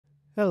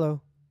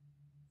Hello,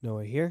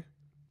 Noah here,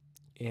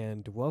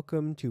 and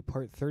welcome to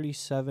part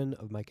 37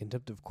 of my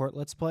Contempt of Court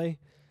Let's Play.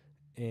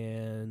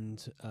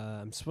 And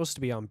I'm supposed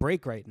to be on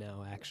break right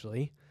now,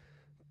 actually,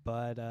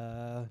 but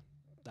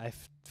I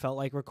felt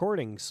like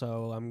recording,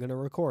 so I'm gonna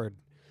record.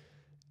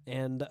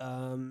 And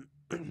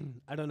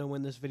I don't know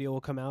when this video will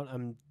come out.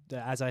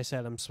 As I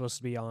said, I'm supposed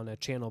to be on a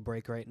channel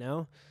break right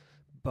now,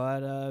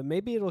 but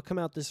maybe it'll come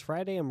out this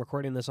Friday. I'm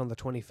recording this on the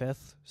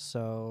 25th,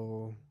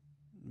 so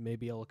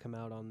maybe it'll come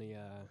out on the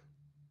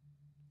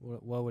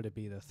what would it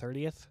be, the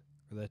 30th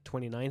or the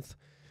 29th?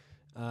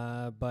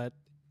 But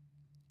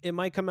it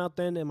might come out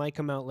then, it might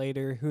come out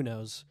later, who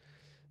knows.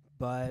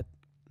 But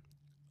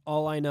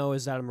all I know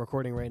is that I'm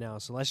recording right now,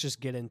 so let's just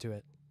get into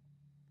it.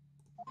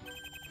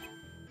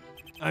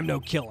 I'm no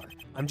killer.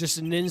 I'm just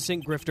an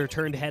innocent grifter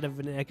turned head of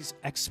an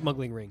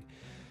ex-smuggling ring.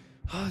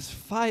 Oh,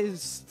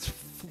 it's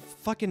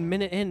fucking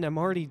minute in, I'm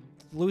already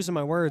losing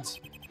my words.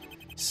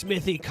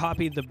 Smithy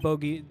copied the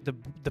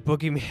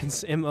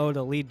boogeyman's MO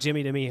to lead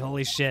Jimmy to me,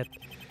 holy shit.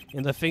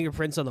 And the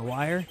fingerprints on the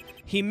wire?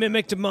 He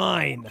mimicked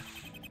mine!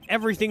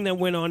 Everything that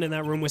went on in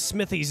that room was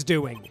Smithy's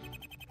doing.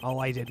 All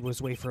I did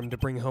was wait for him to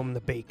bring home the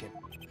bacon.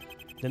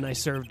 Then I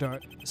severed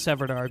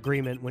our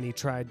agreement when he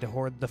tried to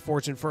hoard the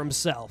fortune for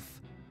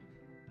himself.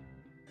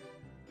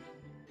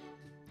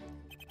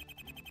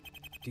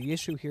 The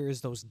issue here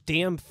is those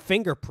damn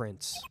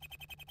fingerprints.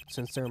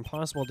 Since they're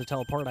impossible to tell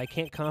apart, I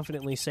can't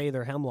confidently say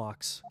they're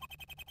Hemlock's.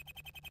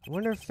 I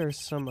wonder if there's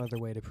some other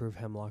way to prove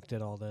Hemlock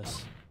did all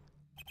this.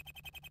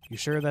 You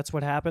sure that's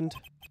what happened?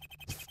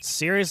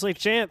 Seriously,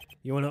 champ?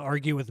 You want to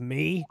argue with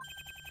me?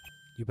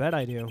 You bet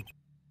I do.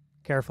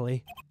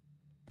 Carefully.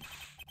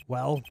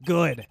 Well,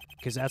 good,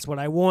 because that's what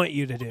I want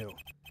you to do.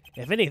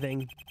 If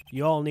anything,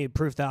 you all need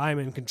proof that I'm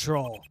in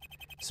control.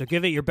 So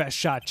give it your best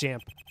shot,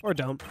 champ. Or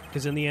don't,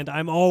 because in the end,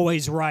 I'm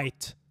always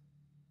right.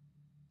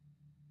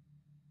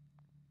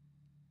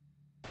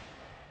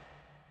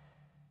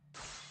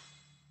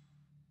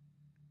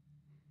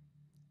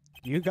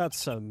 You got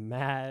some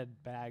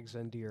mad bags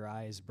under your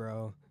eyes,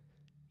 bro.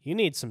 You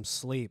need some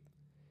sleep.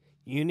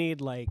 You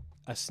need, like,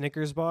 a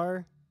Snickers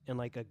bar and,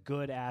 like, a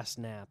good-ass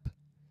nap.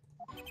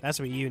 That's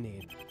what you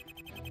need.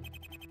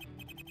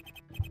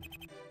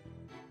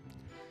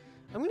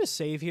 I'm gonna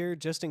save here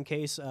just in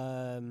case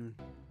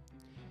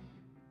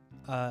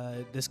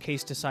this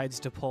case decides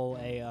to pull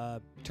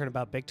a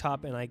turnabout big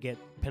top and I get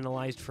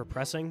penalized for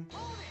pressing.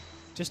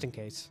 Just in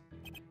case.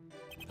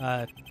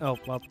 Oh,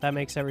 well, that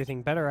makes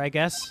everything better, I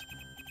guess.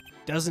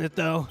 Doesn't it,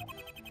 though?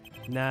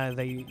 Now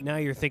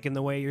you're thinking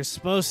the way you're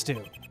supposed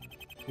to.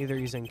 Either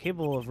he's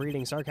incapable of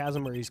reading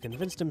sarcasm or he's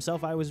convinced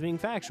himself I was being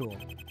factual.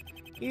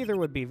 Either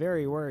would be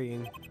very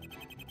worrying.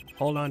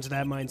 Hold on to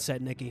that mindset,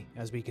 Nikki,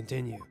 as we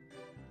continue.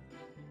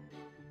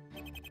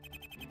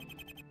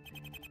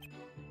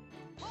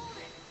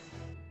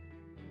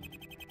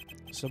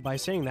 So by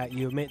saying that,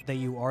 you admit that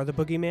you are the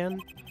boogeyman?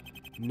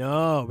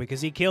 No, because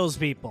he kills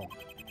people.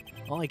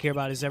 All I care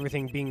about is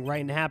everything being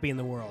right and happy in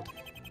the world.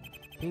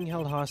 Being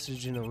held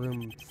hostage in a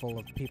room full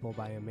of people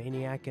by a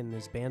maniac and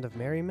his band of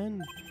merry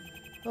men?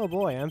 Oh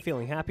boy, I'm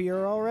feeling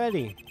happier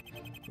already.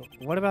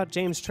 What about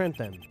James Trent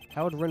then?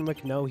 How would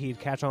Renwick know he'd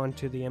catch on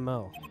to the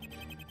MO?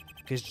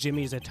 Because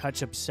Jimmy's a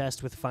touch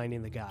obsessed with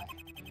finding the guy.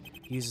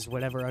 He uses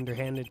whatever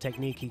underhanded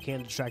technique he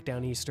can to track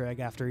down Easter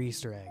egg after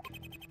Easter egg.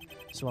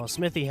 So while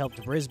Smithy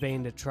helped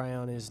Brisbane to try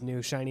on his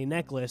new shiny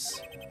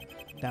necklace,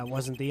 that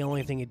wasn't the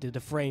only thing he did to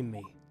frame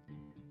me.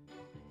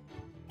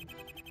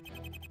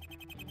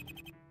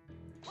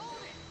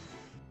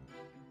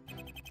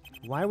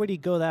 Why would he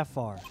go that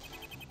far?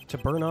 To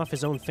burn off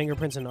his own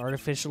fingerprints and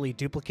artificially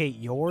duplicate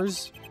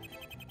yours?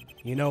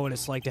 You know what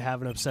it's like to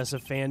have an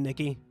obsessive fan,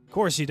 Nikki? Of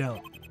course you don't.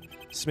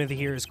 Smithy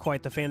here is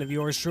quite the fan of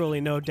yours,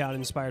 truly no doubt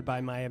inspired by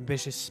my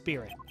ambitious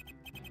spirit.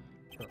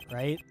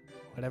 Right?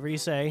 Whatever you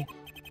say.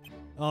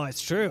 Oh,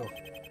 it's true.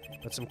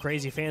 But some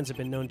crazy fans have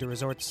been known to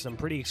resort to some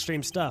pretty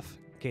extreme stuff.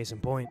 Case in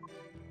point.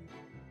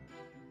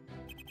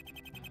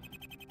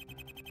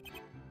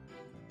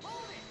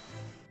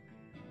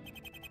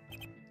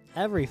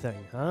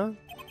 Everything, huh?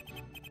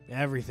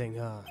 Everything,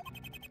 huh?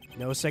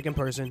 No second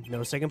person,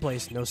 no second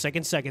place, no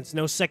second seconds,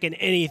 no second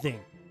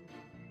anything.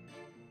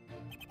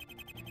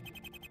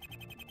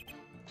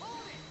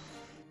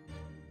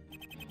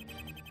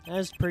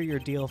 As per your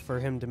deal for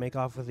him to make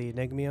off with the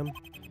Enigmium,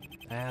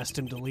 I asked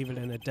him to leave it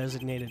in a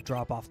designated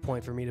drop-off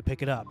point for me to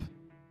pick it up.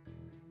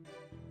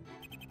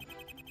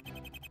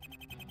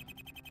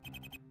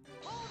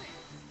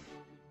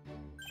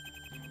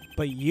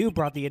 But you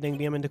brought the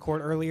Enigmium into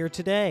court earlier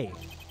today.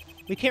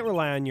 We can't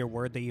rely on your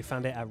word that you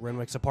found it at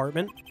Renwick's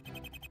apartment.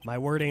 My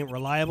word ain't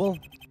reliable.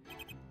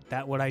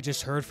 That what I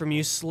just heard from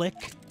you,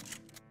 Slick?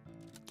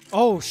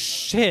 Oh,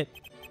 shit.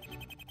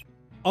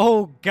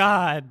 Oh,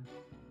 God.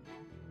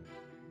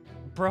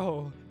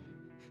 Bro.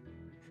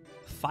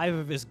 5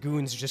 of his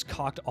goons just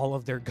cocked all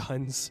of their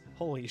guns.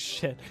 Holy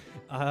shit.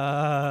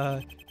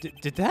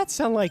 Did that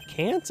sound like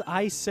can't?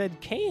 I said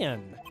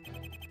can.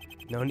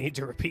 No need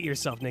to repeat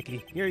yourself,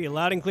 Nikki. Hear you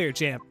loud and clear,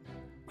 champ.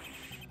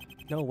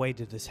 No way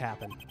did this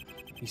happen.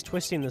 He's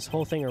twisting this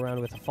whole thing around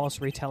with a false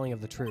retelling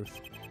of the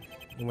truth.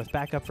 And with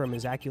backup from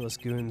his Aculus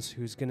goons,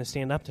 who's gonna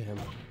stand up to him?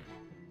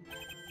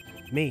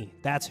 Me,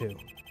 that's who.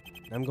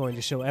 I'm going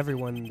to show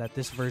everyone that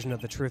this version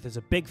of the truth is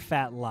a big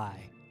fat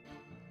lie.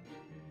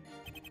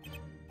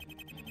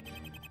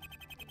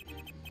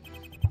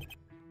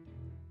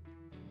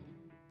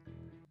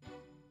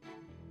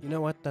 You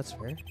know what? That's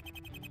fair.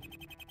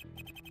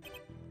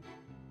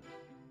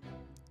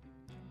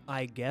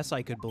 I guess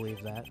I could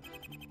believe that.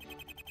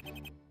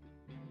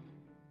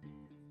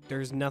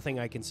 There's nothing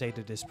I can say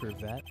to disprove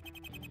that.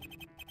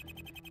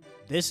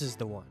 This is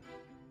the one.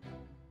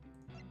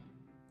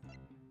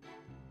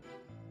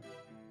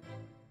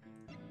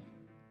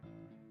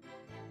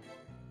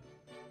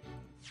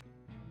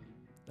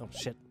 Oh,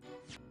 shit.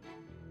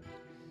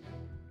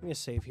 I'm gonna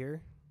save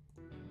here.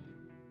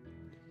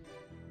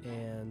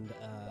 And,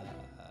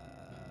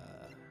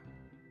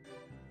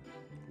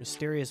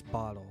 mysterious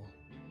bottle.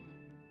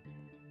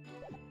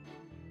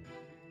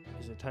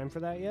 Is it time for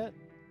that yet?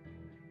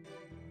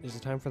 Is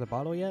it time for the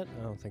bottle yet?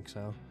 I don't think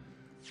so.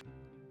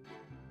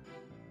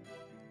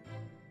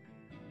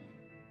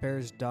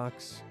 Bears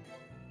docks.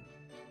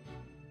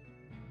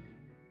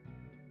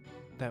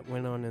 That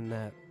went on in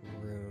that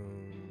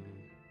room.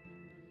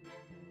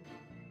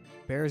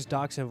 Bears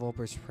docks and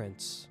Volper's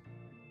prints.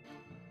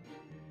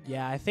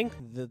 Yeah, I think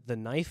the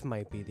knife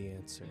might be the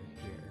answer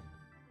here.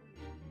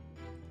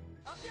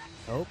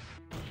 Oh.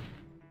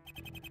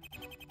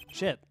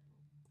 Shit.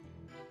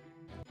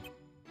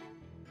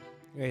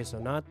 Okay, so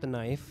not the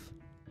knife.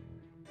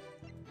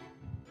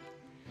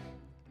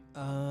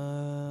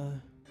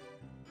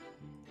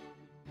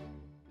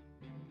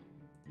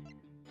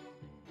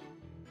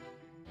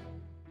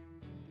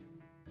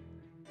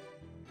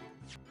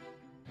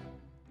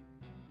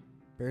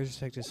 Bears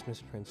Detective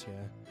Smith's prints,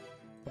 yeah.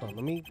 Hold on,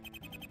 let me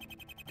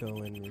go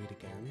and read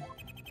again.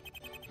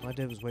 All I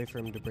did was wait for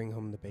him to bring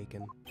home the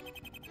bacon.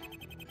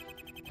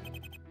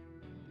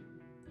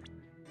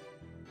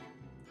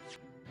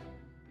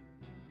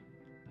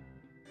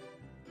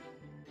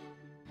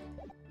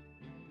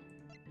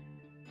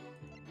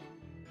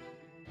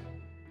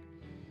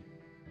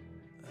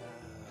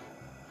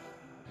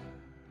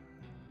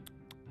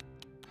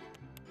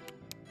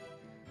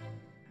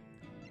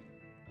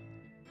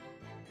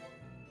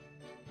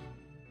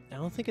 I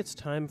don't think it's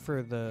time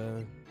for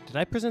the... Did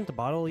I present the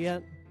bottle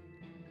yet?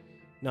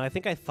 No, I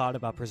think I thought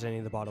about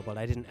presenting the bottle, but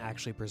I didn't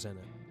actually present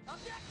it.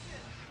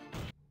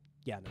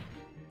 Yeah, no.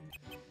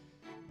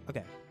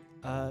 Okay.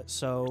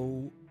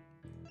 So...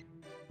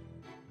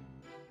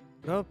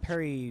 What about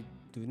Perry...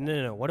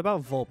 No. What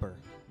about Volper?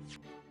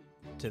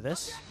 To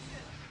this?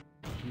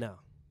 No.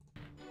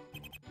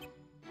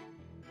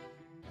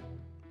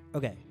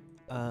 Okay.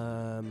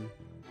 I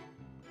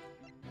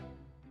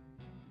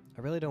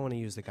really don't want to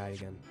use the guy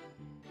again.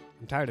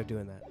 I'm tired of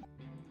doing that.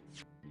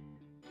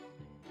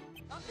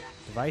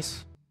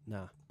 Device?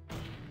 Nah.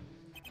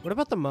 What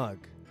about the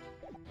mug?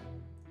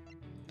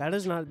 That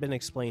has not been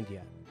explained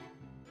yet.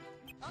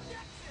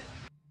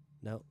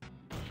 Nope.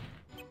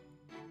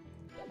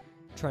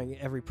 Trying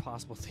every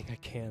possible thing I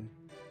can.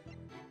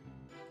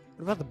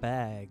 What about the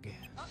bag?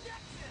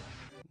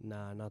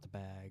 Nah, not the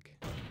bag.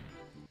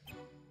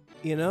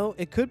 You know,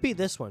 it could be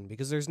this one,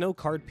 because there's no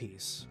card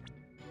piece.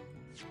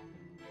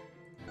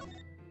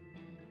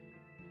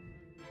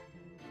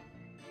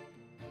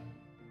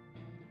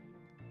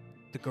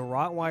 The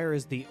garrote wire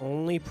is the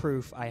only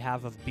proof I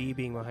have of B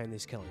being behind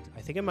these killings.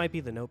 I think it might be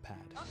the notepad.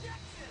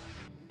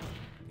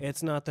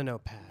 It's not the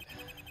notepad.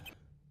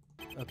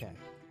 Okay.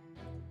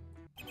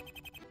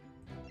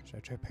 Should I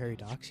try Perry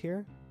Docks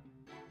here?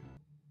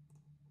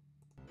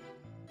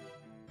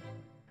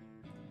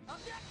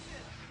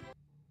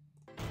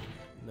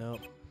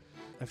 Nope.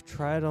 I've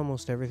tried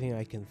almost everything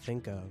I can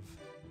think of.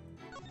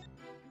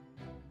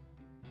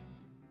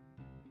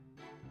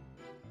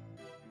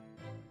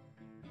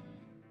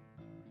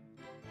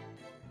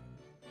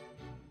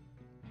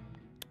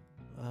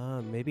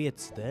 Maybe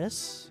it's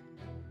this?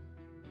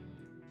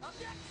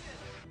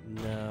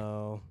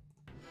 No.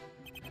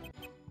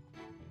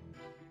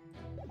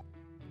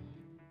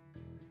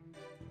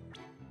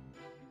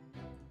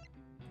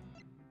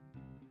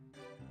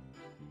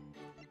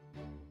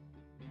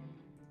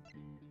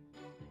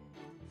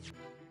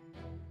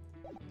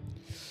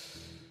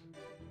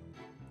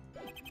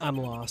 I'm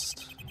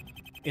lost.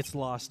 It's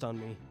lost on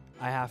me.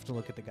 I have to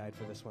look at the guide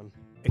for this one.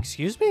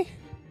 Excuse me?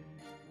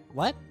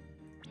 What?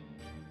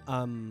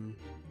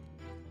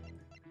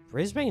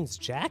 Brisbane's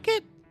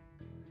jacket?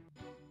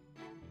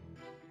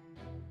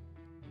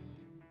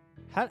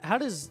 How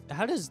does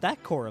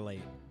that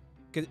correlate?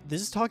 'Cause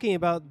this is talking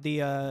about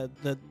the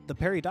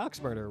Perry Docks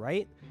murder,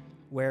 right?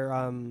 Where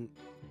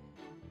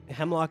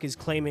Hemlock is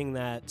claiming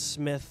that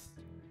Smith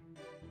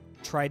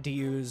tried to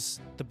use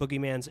the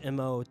boogeyman's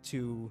MO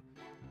to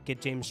get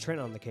James Trent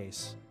on the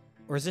case.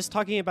 Or is this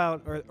talking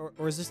about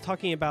or is this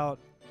talking about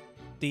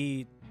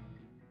the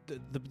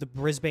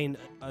Brisbane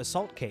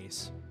assault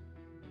case?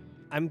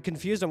 I'm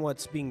confused on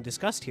what's being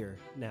discussed here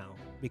now,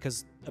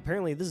 because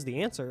apparently this is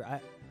the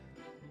answer.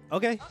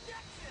 Okay.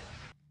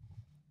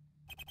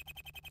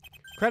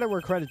 Credit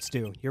where credit's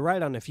due. You're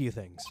right on a few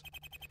things.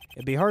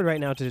 It'd be hard right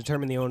now to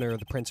determine the owner of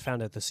the prints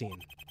found at the scene.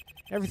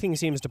 Everything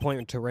seems to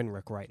point to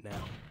Renwick right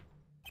now.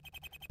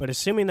 But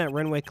assuming that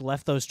Renwick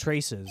left those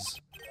traces,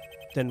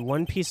 then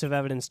one piece of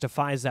evidence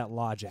defies that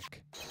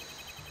logic.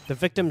 The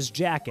victim's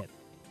jacket.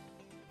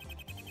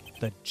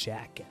 The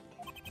jacket.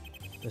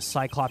 The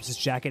Cyclops'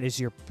 jacket is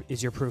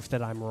your proof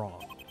that I'm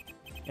wrong.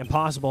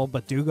 Impossible,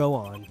 but do go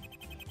on.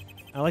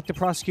 I'd like the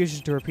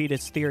prosecution to repeat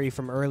its theory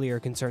from earlier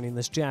concerning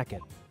this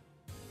jacket.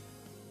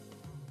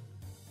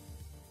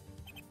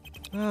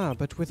 Ah,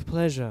 but with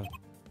pleasure.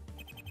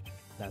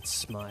 That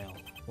smile.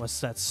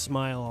 What's that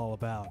smile all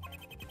about?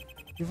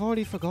 You've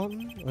already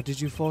forgotten? Or did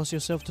you force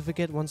yourself to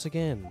forget once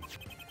again?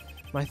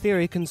 My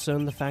theory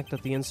concerned the fact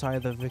that the inside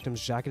of the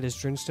victim's jacket is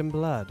drenched in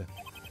blood,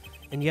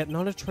 and yet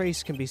not a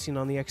trace can be seen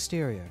on the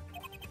exterior,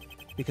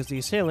 because the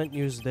assailant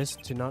used this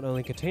to not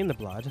only contain the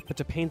blood, but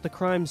to paint the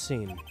crime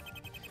scene.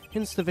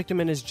 Hence the victim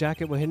and his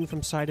jacket were hidden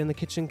from sight in the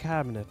kitchen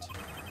cabinet,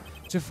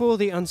 to fool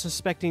the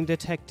unsuspecting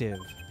detective.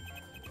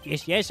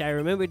 Yes, I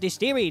remember this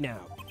theory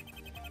now.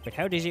 But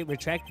how does it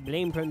retract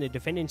blame from the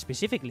defendant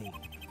specifically?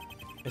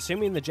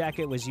 Assuming the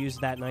jacket was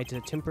used that night to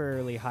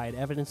temporarily hide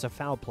evidence of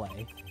foul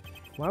play,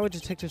 why would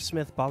Detective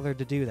Smith bother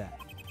to do that?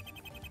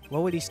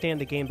 What would he stand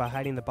to gain by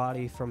hiding the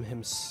body from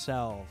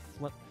himself?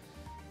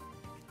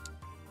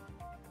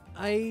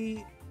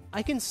 I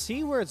can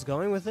see where it's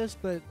going with this,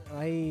 but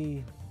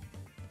I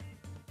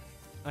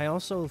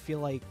also feel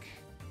like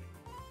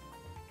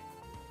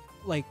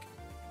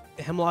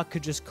Hemlock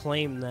could just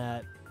claim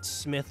that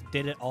Smith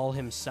did it all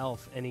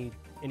himself, and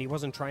he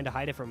wasn't trying to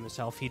hide it from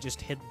himself. He just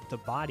hid the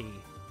body,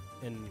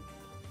 and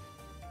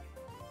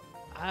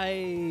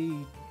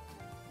I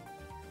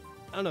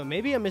don't know.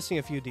 Maybe I'm missing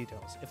a few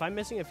details. If I'm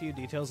missing a few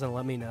details, then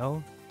let me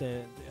know.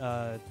 Then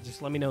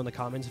just let me know in the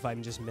comments if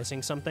I'm just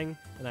missing something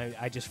and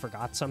I just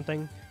forgot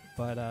something.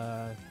 But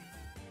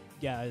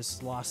yeah,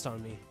 it's lost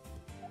on me.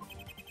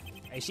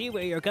 I see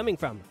where you're coming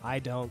from. I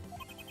don't.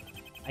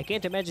 I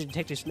can't imagine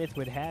Detective Smith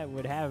would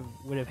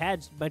have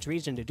had much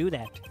reason to do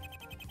that.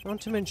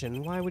 Not to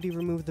mention, why would he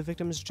remove the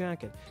victim's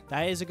jacket?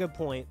 That is a good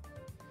point.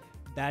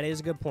 That is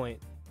a good point.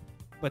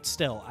 But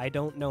still, I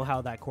don't know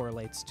how that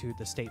correlates to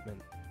the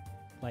statement.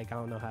 Like, I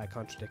don't know how it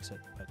contradicts it,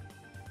 but...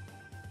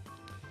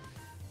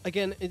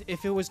 Again,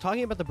 if it was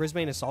talking about the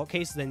Brisbane assault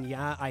case, then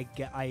yeah,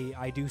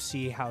 I do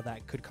see how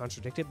that could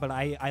contradict it, but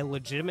I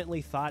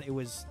legitimately thought it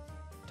was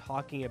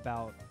talking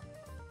about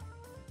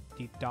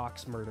the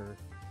Doc's murder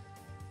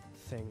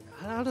thing.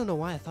 I don't know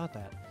why I thought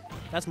that.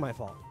 That's my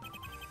fault.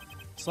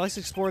 So let's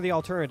explore the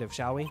alternative,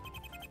 shall we?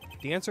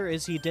 The answer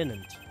is he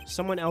didn't.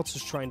 Someone else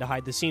was trying to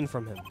hide the scene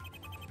from him.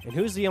 And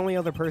who's the only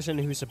other person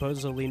who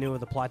supposedly knew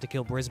of the plot to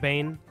kill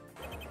Brisbane?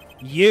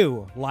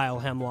 You, Lyle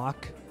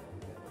Hemlock.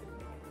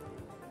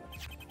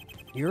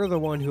 You're the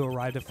one who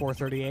arrived at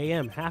 4:30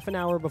 a.m., half an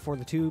hour before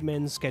the two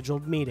men's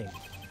scheduled meeting,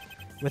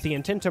 with the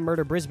intent to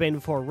murder Brisbane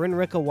before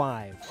Renwick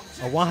arrived.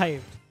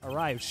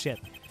 Shit.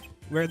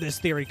 Where'd this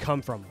theory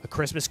come from? A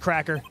Christmas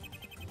cracker?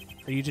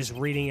 Are you just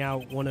reading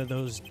out one of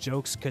those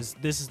jokes? Because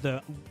this is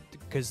the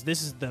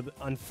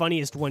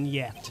unfunniest one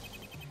yet.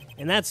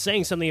 And that's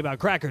saying something about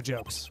cracker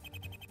jokes.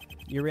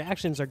 Your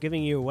reactions are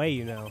giving you away,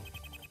 you know.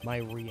 My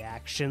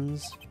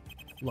reactions?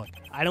 Look,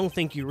 I don't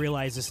think you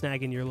realize the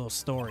snag in your little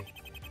story.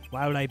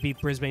 Why would I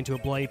beat Brisbane to a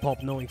bloody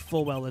pulp knowing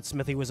full well that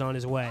Smithy was on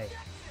his way?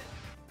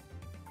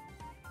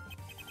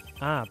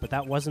 Ah, but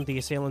that wasn't the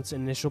assailant's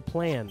initial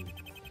plan.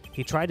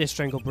 He tried to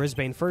strangle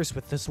Brisbane first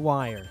with this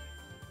wire.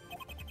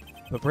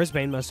 But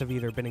Brisbane must have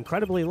either been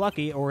incredibly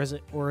lucky or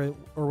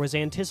was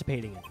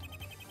anticipating it,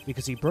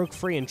 because he broke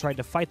free and tried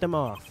to fight them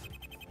off.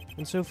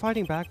 And so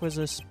fighting back was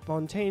a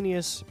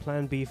spontaneous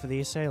plan B for the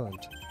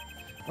assailant.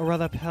 Or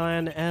rather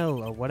plan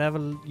L, or whatever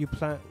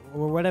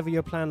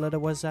your plan letter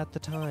was at the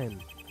time.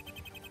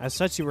 As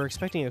such, you were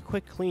expecting a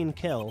quick, clean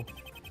kill.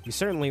 You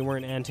certainly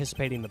weren't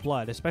anticipating the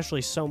blood,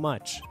 especially so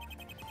much,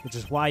 which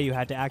is why you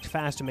had to act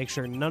fast to make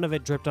sure none of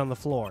it dripped on the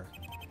floor.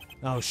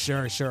 Oh,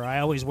 sure, I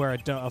always wear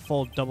a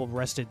full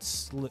double-breasted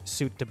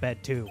suit to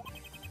bed, too.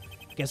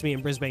 Guess me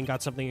and Brisbane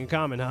got something in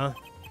common, huh?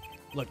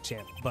 Look,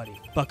 champ, buddy,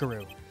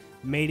 buckaroo,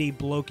 matey,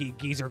 blokey,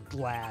 geezer,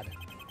 glad.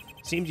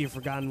 Seems you've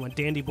forgotten what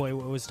Dandy Boy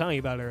was talking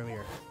about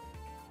earlier.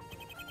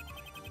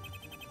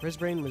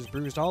 Brisbane was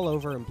bruised all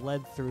over and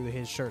bled through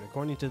his shirt,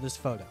 according to this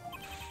photo.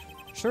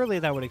 Surely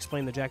that would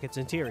explain the jacket's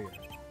interior.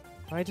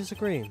 I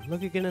disagree.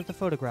 Look again at the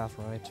photograph,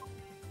 right?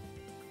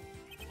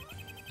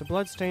 The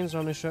blood stains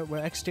on his shirt were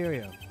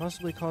exterior,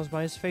 possibly caused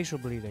by his facial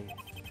bleeding.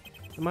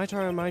 Am I to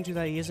remind you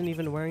that he isn't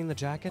even wearing the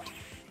jacket?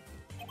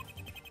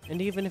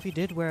 And even if he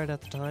did wear it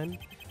at the time,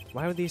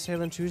 why would the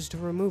assailant choose to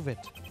remove it?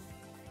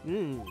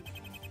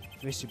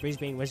 If Mr.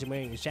 Brisbane wasn't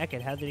wearing his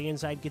jacket, how did the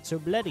inside get so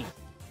bloody?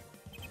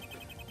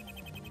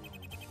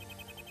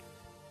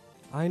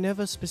 I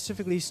never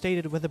specifically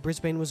stated whether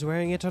Brisbane was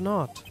wearing it or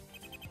not.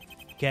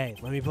 Okay,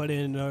 let me put it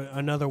in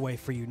another way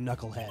for you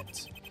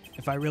knuckleheads.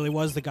 If I really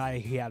was the guy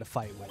he had a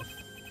fight with.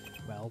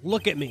 Well,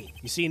 look at me.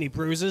 You see any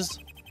bruises?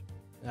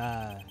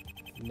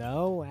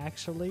 No,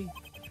 actually.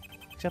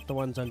 Except the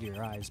ones under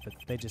your eyes, but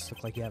they just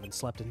look like you haven't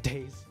slept in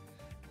days.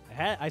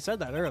 I said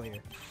that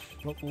earlier.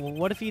 Well,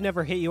 what if he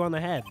never hit you on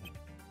the head?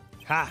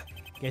 Ha!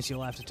 Guess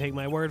you'll have to take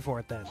my word for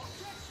it then.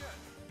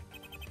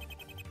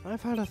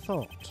 I've had a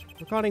thought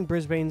regarding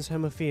Brisbane's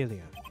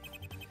hemophilia.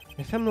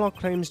 If Hemlock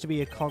claims to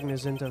be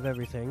cognizant of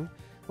everything,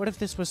 what if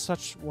this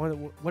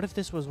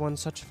was one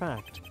such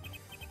fact?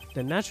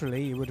 Then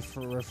naturally you would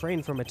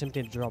refrain from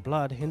attempting to draw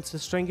blood, hence the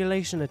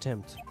strangulation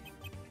attempt.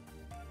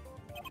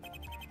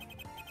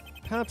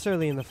 Perhaps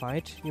early in the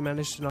fight, you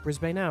managed to knock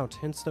Brisbane out,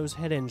 hence those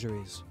head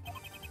injuries.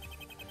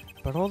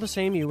 But all the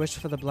same, you wished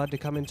for the blood to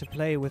come into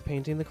play with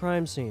painting the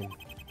crime scene.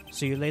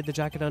 So you laid the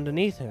jacket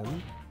underneath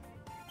him,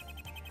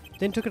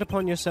 then took it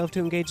upon yourself to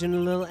engage in a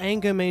little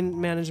anger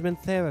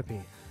management therapy.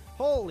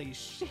 Holy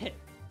shit!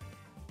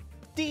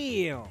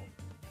 Deal!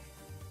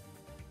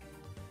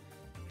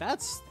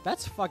 That's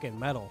fucking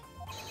metal.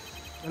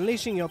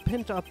 Unleashing your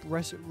pent-up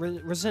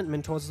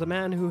resentment towards the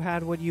man who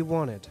had what you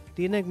wanted.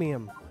 The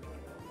Enigmium.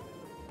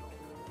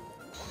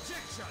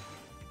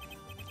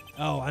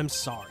 Oh, I'm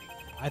sorry.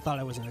 I thought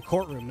I was in a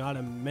courtroom, not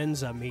a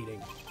Mensa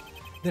meeting.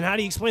 Then how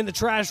do you explain the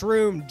trash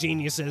room,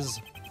 geniuses?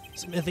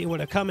 Smithy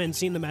would have come in,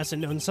 seen the mess,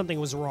 and known something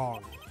was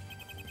wrong.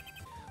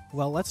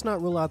 Well, let's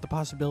not rule out the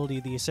possibility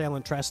the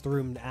assailant trashed the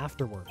room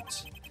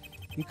afterwards.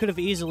 You could have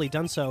easily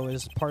done so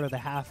as part of the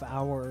half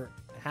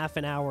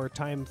an hour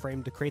time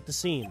frame to create the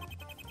scene.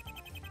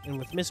 And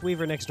with Miss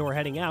Weaver next door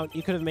heading out,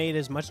 you could have made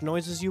as much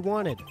noise as you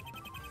wanted.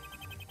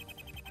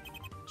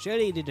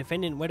 Surely the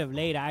defendant would have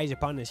laid eyes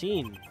upon the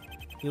scene.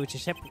 He would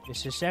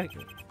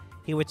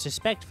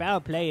suspect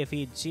foul play if he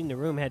had seen the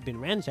room had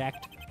been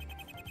ransacked.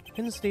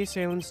 Hence the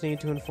assailants need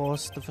to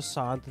enforce the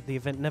facade that the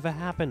event never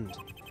happened,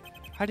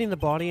 hiding the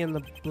body and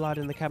the blood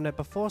in the cabinet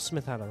before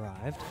Smith had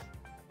arrived,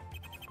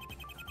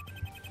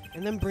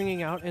 and then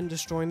bringing out and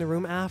destroying the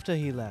room after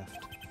he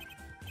left.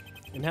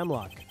 In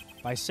Hemlock,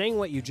 by saying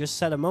what you just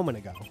said a moment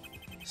ago,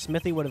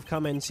 Smithy would have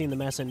come in, seen the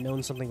mess, and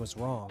known something was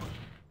wrong.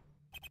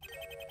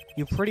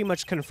 You pretty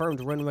much confirmed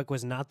Renwick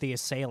was not the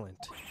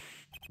assailant.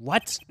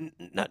 What?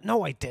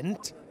 No, I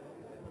didn't.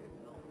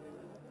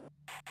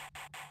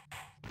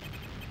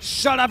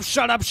 Shut up,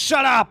 shut up,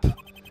 shut up!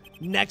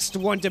 Next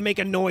one to make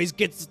a noise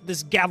gets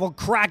this gavel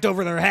cracked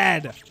over their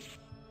head.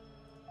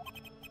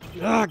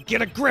 Ugh,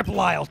 get a grip,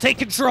 Lyle. Take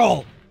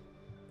control.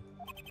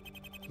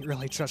 You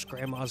really trust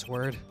Grandma's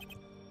word?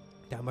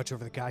 That much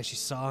over the guy she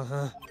saw,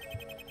 huh?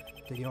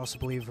 Did you also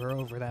believe her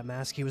over that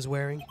mask he was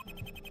wearing?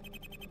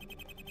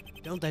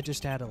 Don't that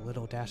just add a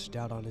little dash of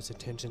doubt on his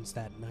intentions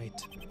that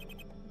night?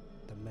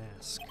 The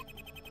mask.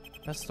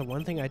 That's the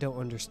one thing I don't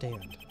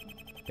understand.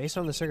 Based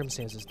on the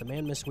circumstances, the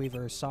man Miss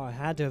Weaver saw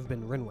had to have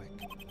been Renwick.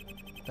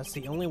 That's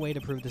the only way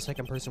to prove the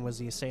second person was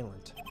the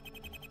assailant.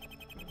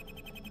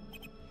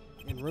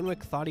 And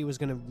Renwick thought he was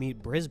going to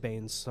meet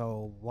Brisbane,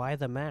 so why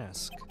the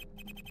mask?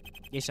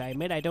 Yes, I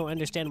admit I don't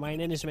understand why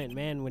an innocent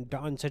man would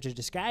don such a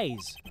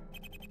disguise.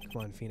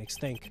 Come on, Phoenix,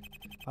 think.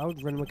 Why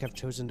would Renwick have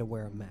chosen to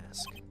wear a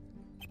mask?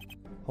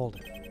 Hold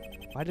it.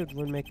 Why did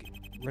Renwick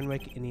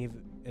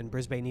and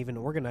Brisbane even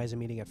organize a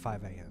meeting at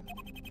 5 a.m.?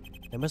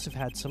 They must have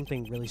had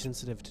something really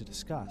sensitive to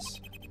discuss.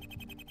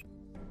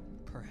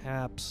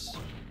 Perhaps...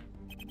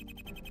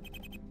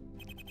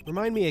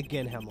 Remind me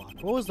again,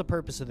 Hemlock. What was the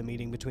purpose of the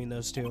meeting between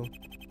those two?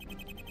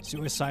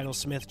 Suicidal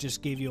Smith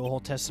just gave you a whole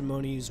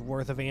testimony's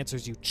worth of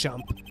answers, you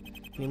chump.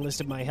 He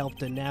enlisted my help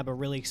to nab a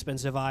really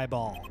expensive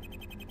eyeball.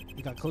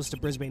 He got close to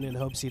Brisbane in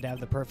hopes he'd have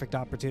the perfect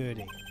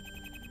opportunity.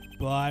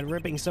 But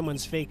ripping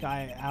someone's fake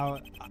eye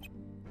out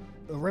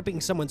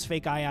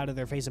of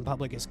their face in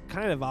public is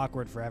kind of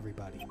awkward for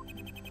everybody.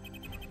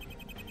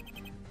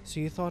 So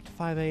you thought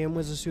 5 a.m.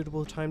 was a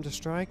suitable time to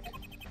strike?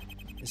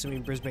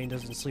 Assuming Brisbane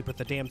doesn't sleep with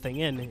the damn thing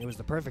in, it was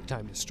the perfect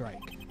time to strike.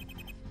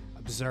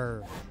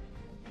 Observe.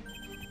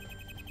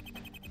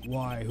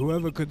 Why,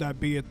 whoever could that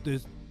be at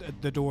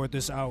the door at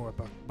this hour,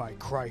 by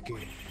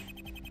crikey.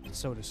 It's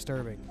so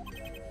disturbing.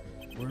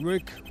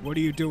 Renwick, what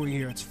are you doing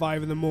here? It's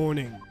 5 in the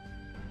morning.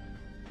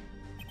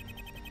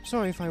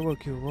 Sorry if I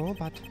woke you, Roar,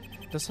 but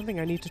there's something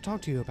I need to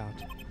talk to you about.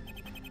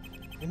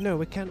 And no,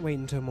 it can't wait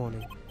until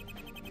morning.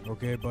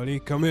 Okay, buddy,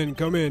 come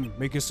in,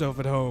 make yourself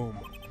at home.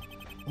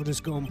 We'll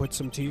just go and put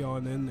some tea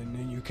on in, and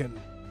then you can...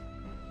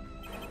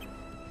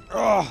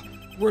 Ah!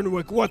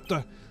 Renwick, what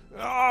the...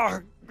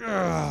 Ah!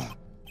 Ugh.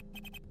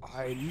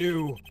 I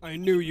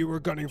knew you were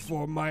gunning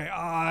for my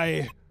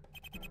eye.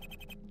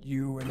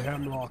 You and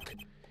Hemlock,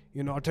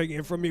 you're not taking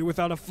it from me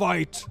without a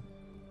fight.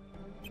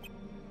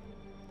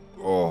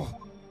 Oh.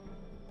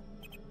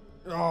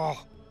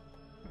 Oh.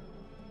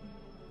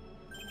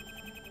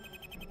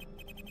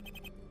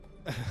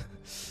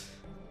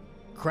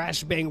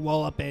 Crash, bang,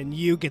 wall up, and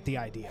you get the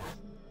idea.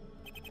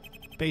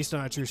 Based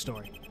on a true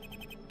story.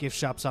 Gift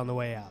shop's on the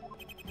way out.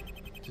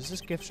 Does this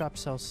gift shop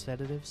sell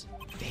sedatives?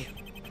 Damn.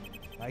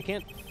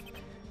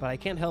 But I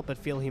can't help but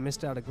feel he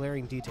missed out a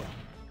glaring detail.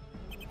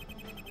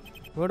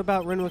 What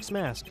about Renwick's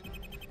mask?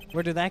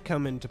 Where did that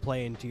come into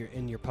play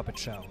in your puppet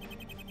show?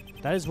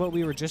 That is what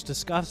we were just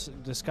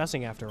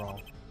discussing after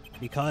all.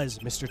 Because,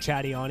 Mr.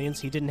 Chatty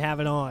Audience, he didn't have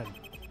it on.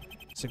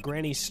 So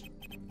Granny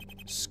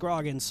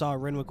Scroggins saw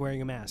Renwick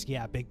wearing a mask.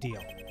 Yeah, big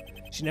deal.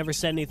 She never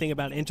said anything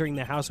about entering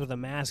the house with a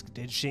mask,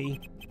 did she?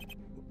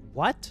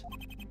 What?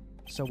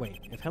 So wait,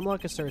 if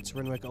Hemlock asserts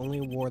Renwick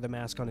only wore the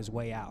mask on his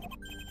way out,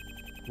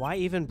 why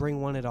even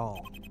bring one at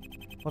all?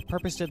 What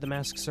purpose did the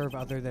mask serve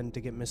other than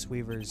to get Miss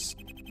Weaver's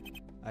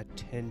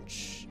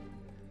attention?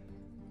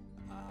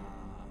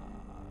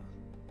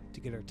 To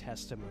get her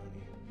testimony.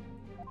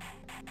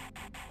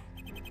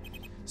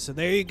 So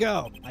there you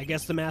go. I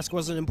guess the mask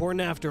wasn't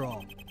important after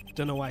all.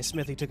 Don't know why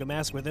Smithy took a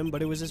mask with him,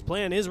 but it was his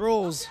plan, his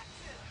rules.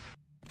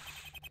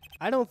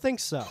 I don't think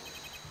so.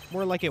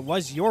 More like it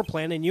was your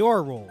plan and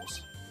your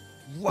rules.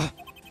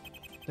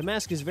 The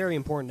mask is very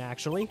important,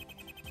 actually,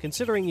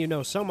 considering you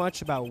know so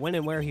much about when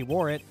and where he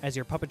wore it, as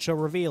your puppet show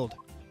revealed.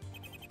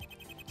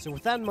 So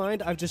with that in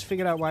mind, I've just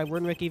figured out why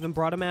Renwick even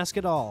brought a mask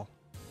at all.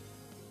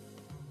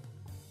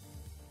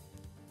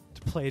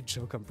 To play a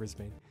joke on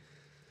Brisbane.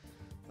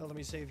 Oh, let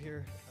me save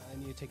here. I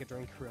need to take a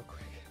drink real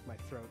quick. My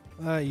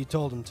throat. You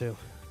told him to.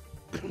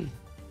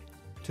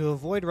 To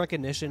avoid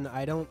recognition,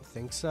 I don't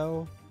think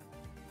so.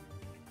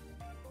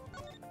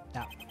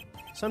 Now,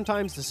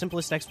 sometimes the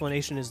simplest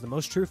explanation is the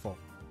most truthful.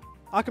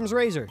 Occam's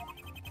razor.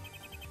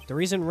 The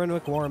reason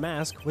Renwick wore a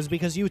mask was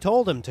because you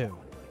told him to.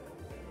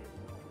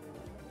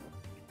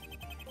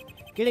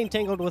 Getting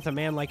tangled with a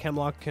man like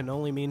Hemlock can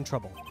only mean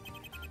trouble.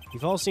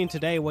 You've all seen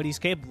today what he's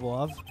capable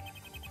of,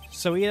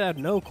 so he had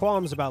no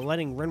qualms about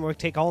letting Renwick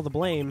take all the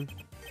blame,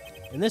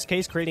 in this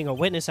case creating a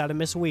witness out of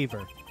Miss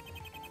Weaver,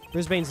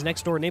 Brisbane's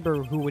next-door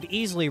neighbor who would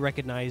easily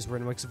recognize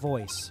Renwick's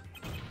voice.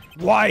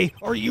 Why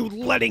are you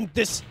letting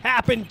this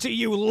happen to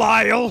you,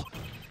 Lyle?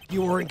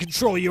 You were in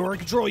control, you were in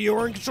control, you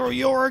were in control,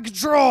 you were in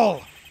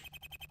control!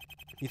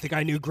 You think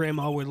I knew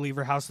Grandma would leave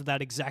her house at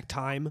that exact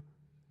time?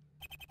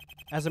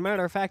 As a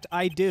matter of fact,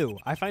 I do.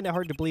 I find it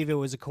hard to believe it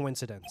was a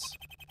coincidence.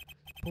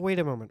 But wait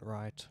a moment,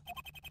 right?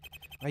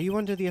 Are you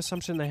under the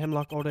assumption that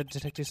Hemlock ordered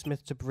Detective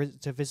Smith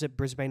to visit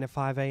Brisbane at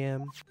 5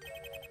 a.m.?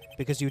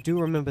 Because you do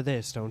remember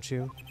this, don't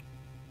you?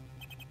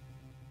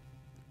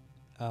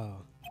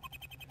 Oh.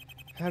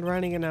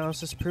 Handwriting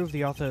analysis proved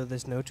the author of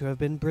this note to have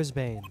been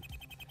Brisbane.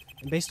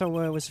 And based on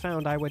where it was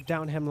found, I would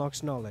doubt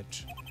Hemlock's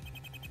knowledge.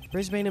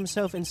 Brisbane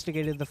himself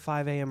instigated the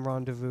 5 a.m.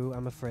 rendezvous,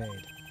 I'm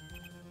afraid.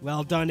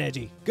 Well done,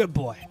 Edgy. Good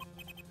boy.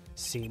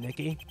 See,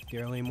 Nikki? The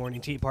early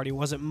morning tea party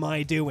wasn't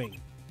my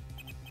doing.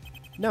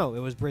 No, it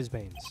was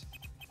Brisbane's.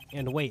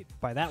 And wait,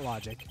 by that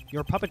logic,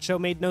 your puppet show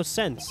made no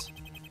sense.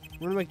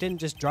 Renwick didn't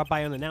just drop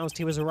by unannounced,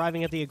 he was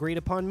arriving at the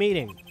agreed-upon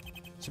meeting.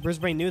 So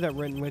Brisbane knew that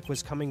Renwick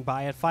was coming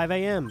by at 5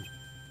 a.m.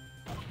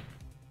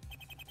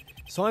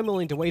 So I'm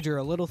willing to wager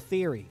a little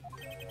theory.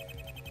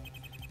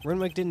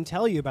 Renwick didn't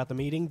tell you about the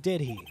meeting,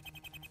 did he?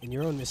 In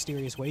your own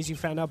mysterious ways, you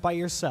found out by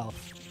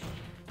yourself.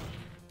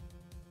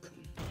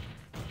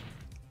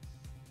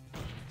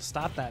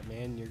 Stop that,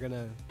 man. You're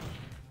gonna...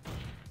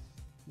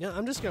 Yeah,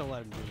 I'm just gonna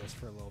let him do this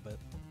for a little bit.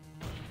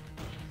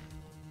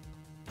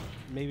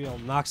 Maybe I'll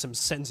knock some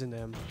sense into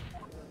him.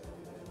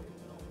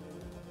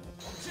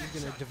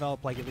 You're gonna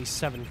develop like at least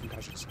 7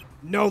 concussions.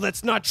 No,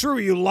 that's not true,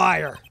 you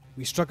liar!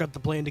 We struck out the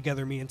plan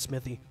together, me and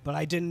Smithy, but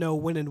I didn't know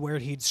when and where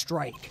he'd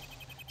strike.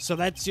 So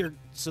that's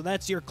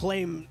your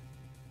claim...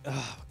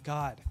 Oh,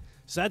 God.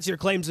 So that's your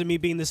claims of me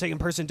being the second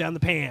person down the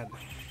pan.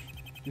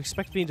 You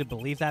expect me to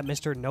believe that,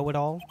 Mr.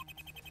 Know-It-All?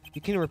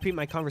 You can repeat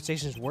my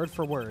conversations word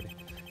for word,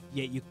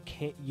 yet you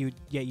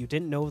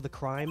didn't know of the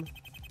crime?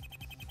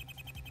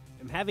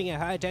 I'm having a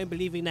hard time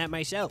believing that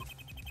myself.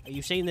 Are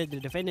you saying that the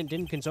defendant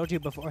didn't consult you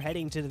before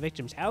heading to the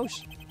victim's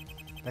house?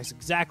 That's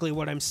exactly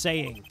what I'm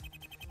saying.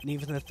 And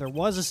even if there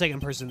was a second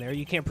person there,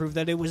 you can't prove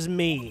that it was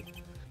me.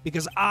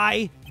 Because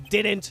I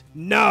didn't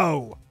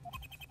know!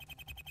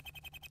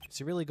 Is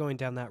he really going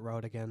down that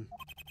road again?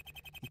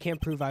 You can't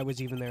prove I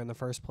was even there in the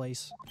first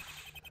place.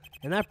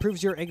 And that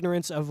proves your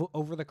ignorance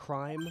over the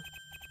crime?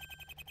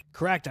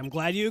 Correct, I'm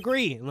glad you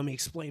agree. And let me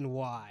explain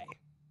why.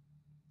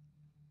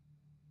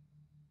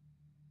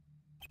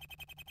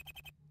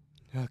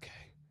 Okay.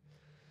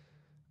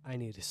 I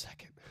need a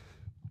second.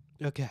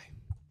 Okay.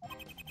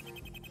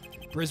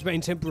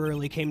 Brisbane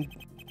temporarily came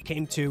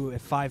to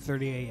at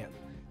 5:30 a.m.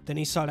 Then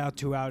he sought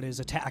out his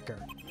attacker.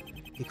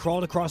 He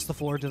crawled across the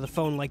floor to the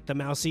phone like the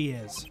mouse he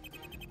is.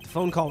 The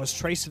phone call was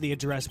traced to the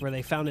address where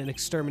they found an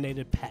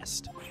exterminated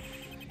pest.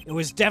 It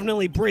was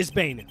definitely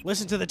Brisbane.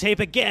 Listen to the tape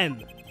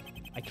again.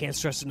 I can't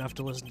stress enough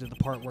to listen to the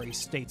part where he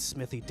states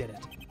Smithy did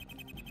it.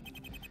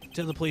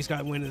 Till the police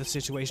got wind of the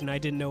situation, I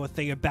didn't know a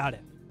thing about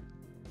it.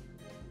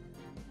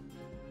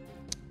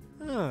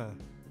 Huh.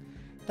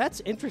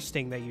 That's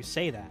interesting that you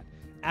say that.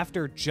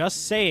 After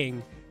just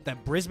saying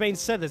that Brisbane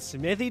said that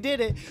Smithy did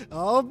it.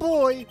 Oh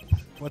boy.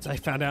 Once I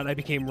found out, I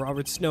became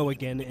Robert Snow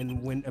again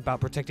and went about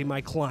protecting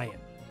my client.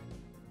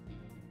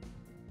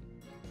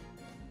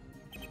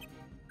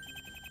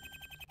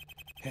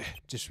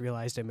 Just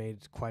realized I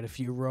made quite a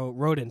few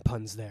rodent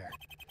puns there.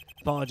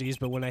 Apologies,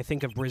 but when I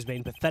think of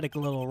Brisbane, pathetic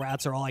little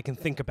rats are all I can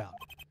think about.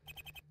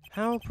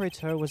 How, pray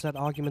tell, was that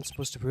argument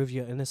supposed to prove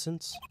your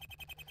innocence?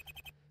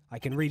 I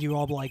can read you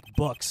all like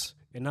books,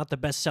 and not the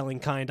best-selling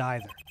kind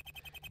either.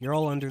 You're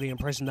all under the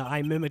impression that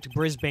I mimicked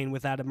Brisbane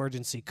with that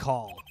emergency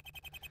call.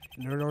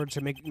 And in order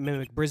to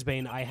mimic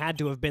Brisbane, I had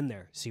to have been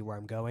there. See where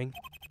I'm going?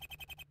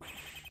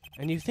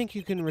 And you think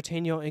you can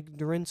retain your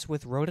ignorance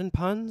with rodent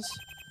puns?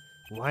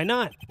 Why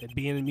not? It'd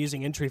be an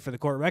amusing entry for the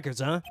court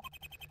records, huh?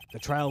 The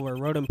trial where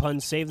rodent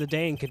puns saved the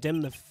day and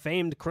condemned the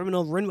famed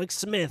criminal Renwick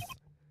Smith.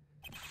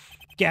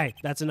 Okay,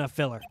 that's enough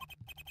filler.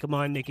 Come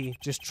on, Nikki,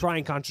 just try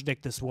and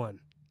contradict this one.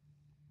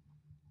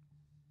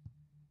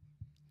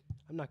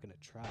 I'm not gonna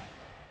try.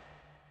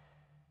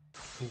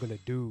 I'm gonna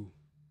do.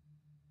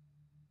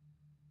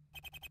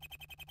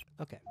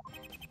 Okay.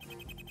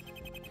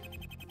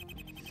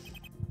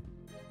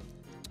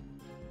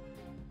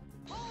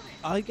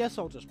 I guess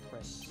I'll just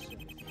press.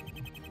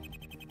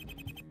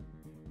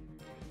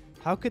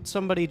 How could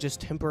somebody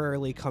just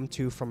temporarily come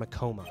to from a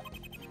coma?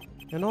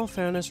 In all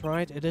fairness,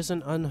 right, it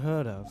isn't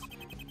unheard of.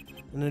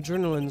 An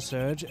adrenaline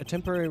surge, a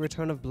temporary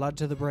return of blood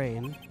to the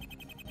brain.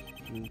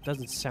 It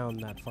doesn't sound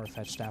that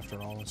far-fetched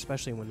after all,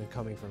 especially when they're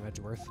coming from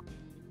Edgeworth.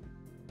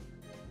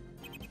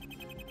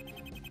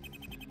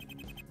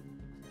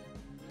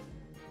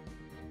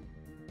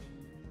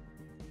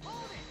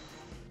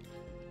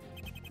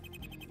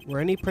 Were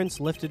any prints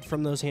lifted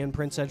from those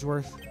handprints,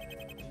 Edgeworth?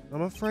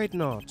 I'm afraid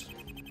not.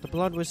 The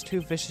blood was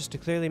too vicious to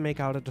clearly make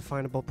out a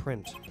definable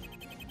print.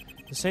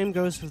 The same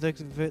goes for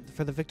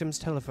the victim's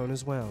telephone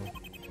as well.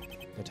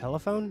 The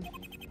telephone?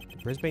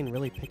 Did Brisbane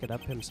really pick it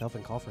up himself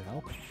and call for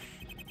help?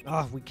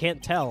 Ah, we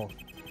can't tell.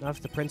 Not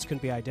if the prints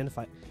couldn't be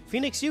identified.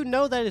 Phoenix, you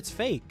know that it's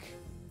fake.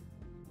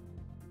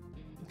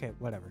 Okay,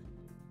 whatever.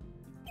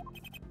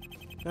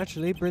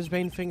 Naturally,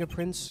 Brisbane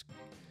fingerprints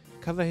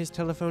cover his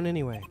telephone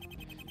anyway.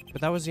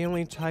 But that was the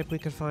only type we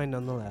could find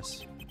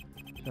nonetheless.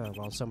 Oh,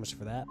 well, so much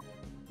for that.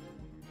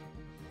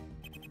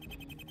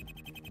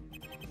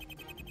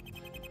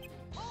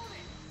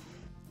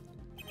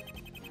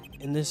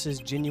 And this is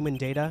genuine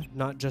data,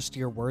 not just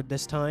your word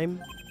this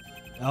time?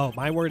 Oh,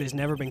 my word has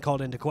never been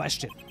called into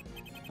question.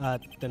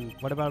 Then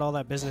what about all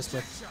that business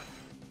with...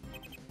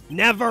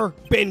 Never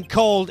been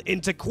called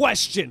into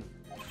question!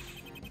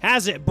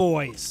 Has it,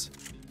 boys?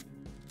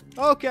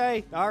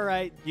 Okay,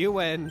 alright, you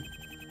win.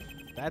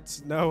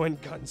 That's no in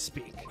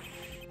Gunspeak.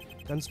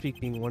 Gunspeak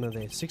being one of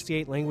the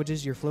 68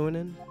 languages you're fluent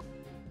in?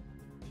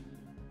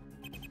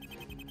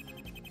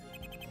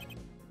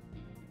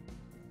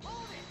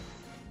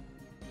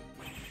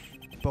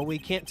 But we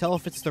can't tell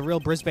if it's the real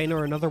Brisbane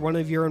or another one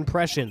of your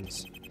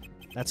impressions.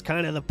 That's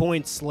kind of the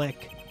point,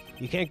 Slick.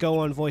 You can't go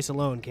on voice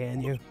alone,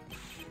 can you?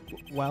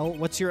 Well,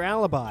 what's your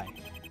alibi?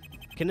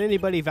 Can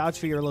anybody vouch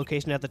for your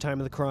location at the time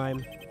of the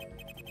crime?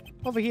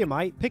 Over here,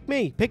 mate. Pick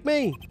me! Pick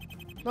me!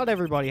 Not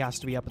everybody has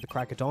to be up at the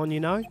crack of dawn, you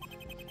know.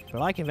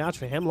 But I can vouch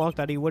for Hemlock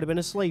that he would have been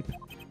asleep.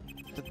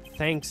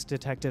 Thanks,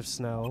 Detective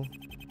Snow.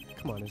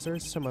 Come on, is there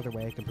some other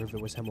way I can prove it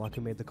was Hemlock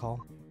who made the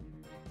call?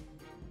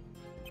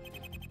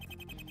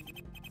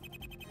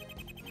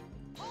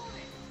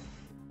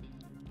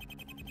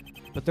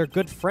 But they're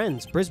good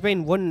friends.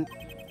 Brisbane wouldn't...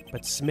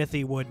 But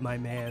Smithy would, my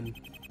man.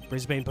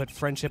 Brisbane put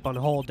friendship on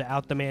hold to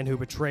out the man who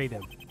betrayed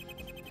him.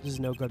 This is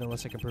no good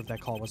unless I can prove that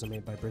call wasn't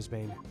made by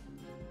Brisbane.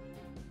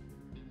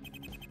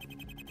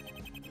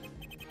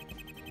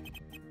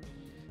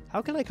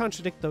 How can I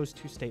contradict those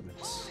two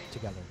statements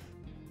together?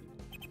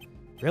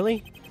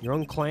 Really? Your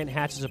own client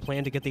hatches a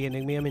plan to get the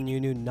Enigmium and you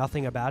knew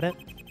nothing about it?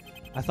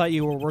 I thought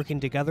you were working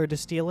together to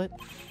steal it?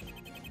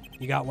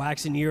 You got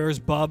wax in your ears,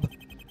 bub.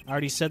 I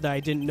already said that I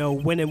didn't know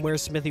when and where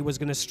Smithy was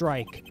going to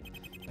strike.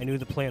 I knew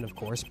the plan, of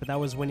course, but that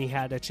was when he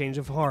had a change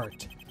of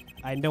heart.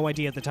 I had no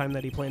idea at the time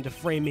that he planned to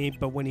frame me,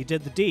 but when he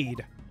did the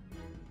deed...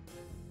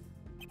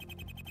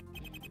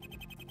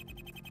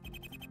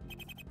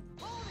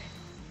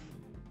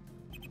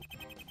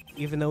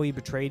 Even though he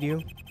betrayed you,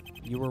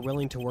 you were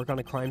willing to work on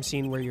a crime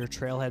scene where your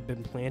trail had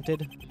been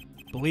planted?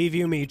 Believe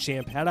you me,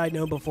 champ, had I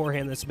known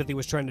beforehand that Smithy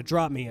was trying to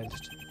drop me,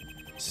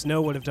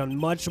 Snow would have done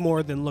much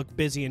more than look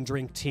busy and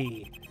drink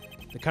tea.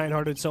 The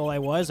kind-hearted soul I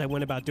was, I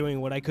went about doing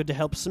what I could to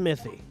help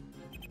Smithy.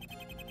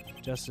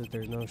 Just as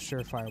there's no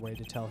surefire way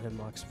to tell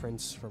Hemlock's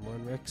prince from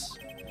Renwick's.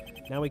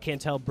 Now we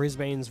can't tell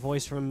Brisbane's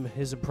voice from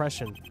his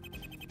impression.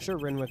 Sure,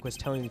 Renwick was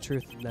telling the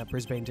truth and that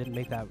Brisbane didn't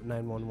make that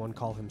 911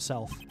 call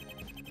himself.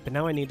 But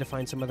now I need to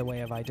find some other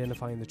way of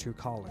identifying the true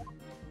caller.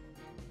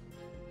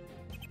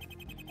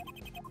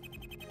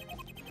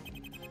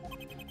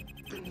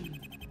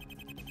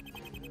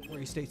 Where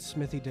he states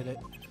Smithy did it.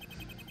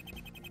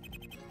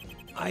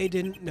 I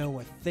didn't know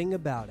a thing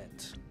about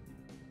it.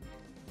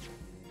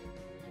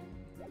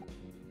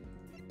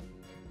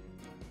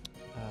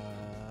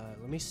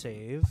 Let me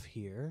save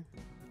here.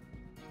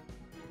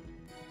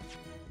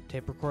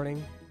 Tape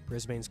recording.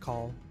 Brisbane's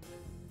call.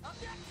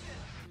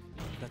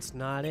 That's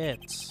not it.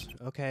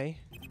 Okay.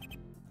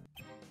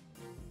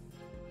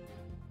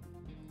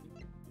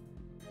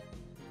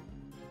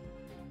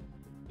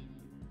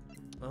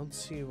 I don't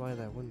see why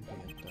that wouldn't be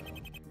it, though.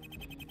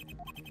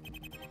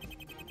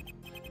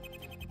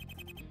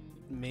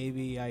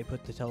 Maybe I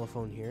put the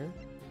telephone here?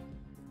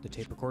 The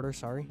tape recorder,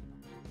 sorry.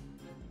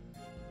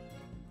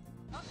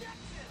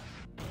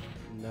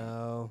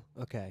 No.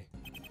 Okay.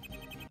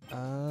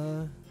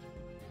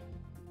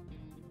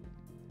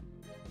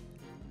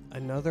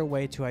 Another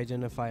way to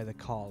identify the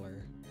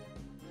caller.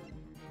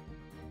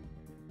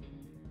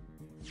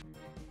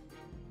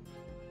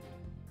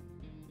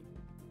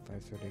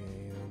 $5:30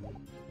 a.m.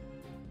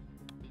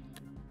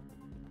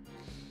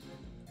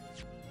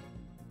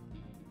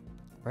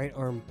 Right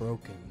arm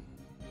broken.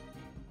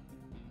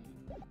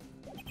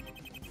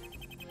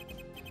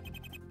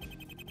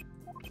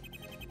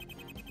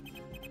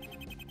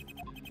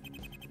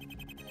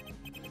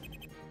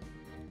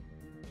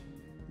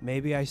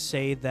 Maybe I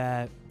say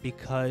that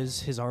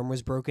because his arm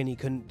was broken, he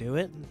couldn't do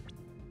it?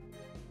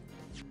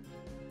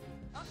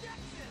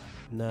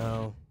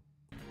 No.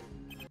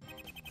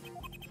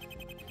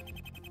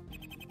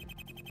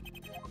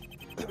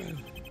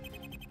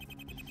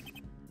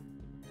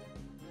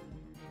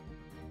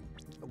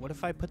 What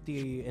if I put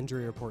the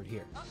injury report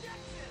here?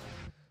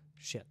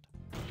 Shit.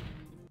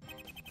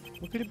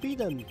 What could it be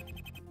then?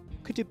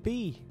 What could it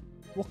be?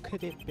 What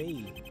could it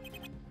be?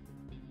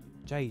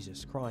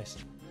 Jesus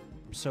Christ.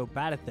 I'm so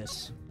bad at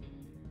this.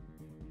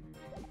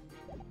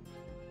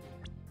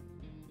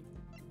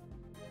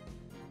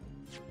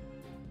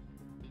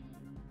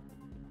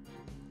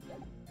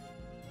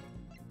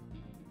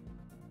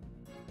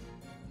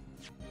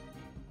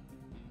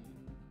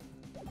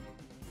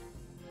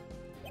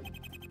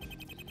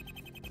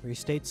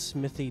 Restate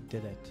Smithy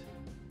did it.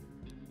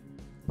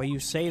 But you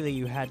say that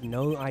you had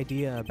no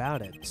idea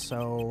about it,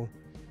 so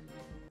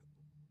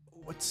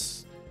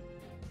what's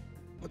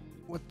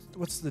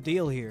the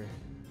deal here?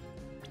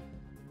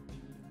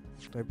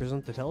 Do I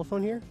present the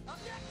telephone here?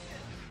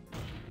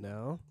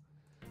 No.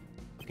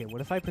 Okay,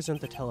 what if I present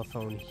the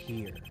telephone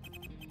here?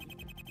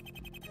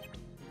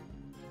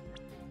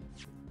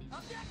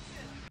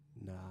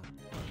 Nah.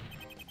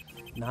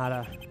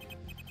 Nada.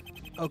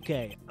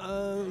 Okay,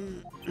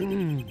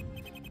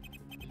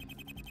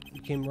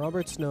 became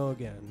Robert Snow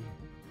again.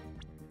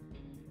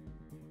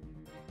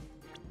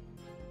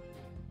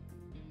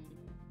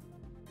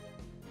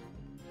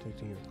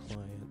 Protecting your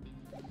client.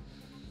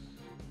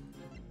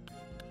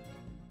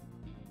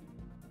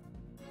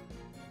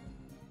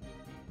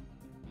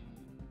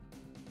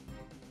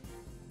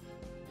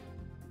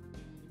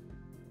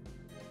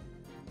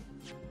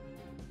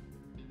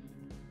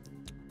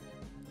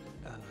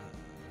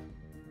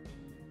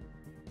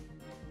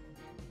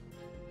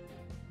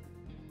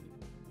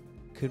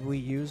 Could we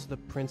use the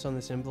prints on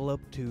this envelope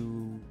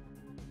to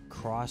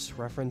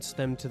cross-reference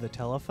them to the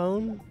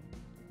telephone?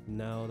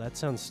 No, that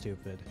sounds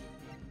stupid.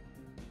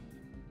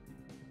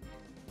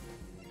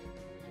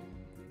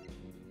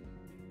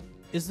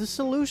 Is the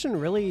solution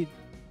really...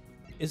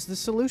 Is the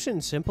solution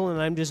simple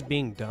and I'm just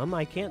being dumb?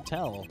 I can't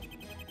tell.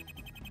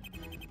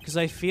 Because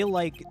I feel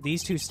like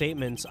these two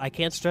statements, I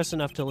can't stress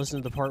enough to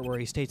listen to the part where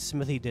he states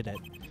Smithy did it.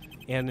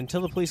 And until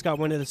the police got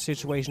wind of the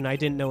situation, I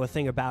didn't know a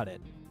thing about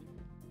it.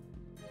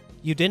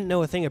 You didn't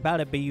know a thing about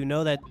it, but you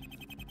know that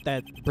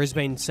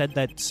Brisbane said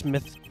that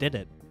Smith did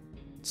it.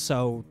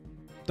 So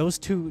those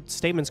two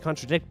statements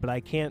contradict, but I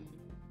can't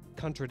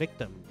contradict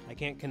them. I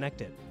can't connect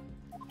it.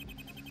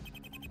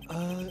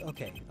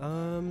 Okay.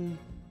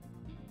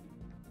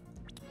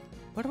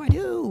 What do I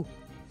do?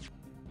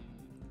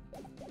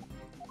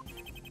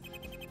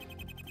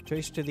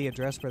 Trace to the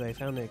address where they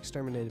found an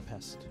exterminated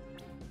pest.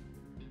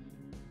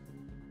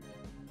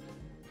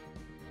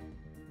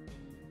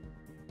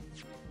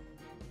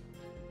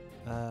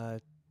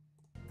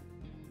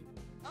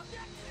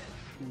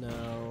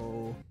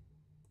 No.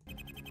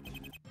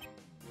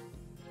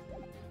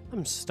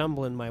 I'm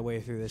stumbling my way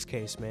through this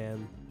case,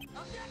 man.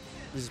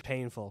 This is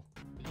painful.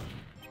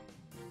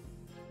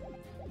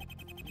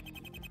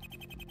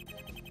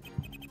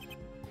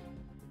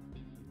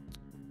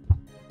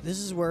 This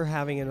is where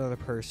having another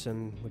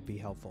person would be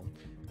helpful.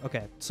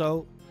 Okay,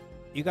 so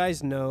you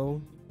guys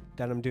know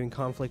that I'm doing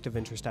conflict of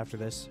interest after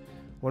this.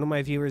 One of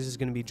my viewers is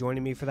going to be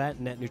joining me for that,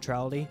 Net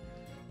Neutrality.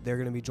 They're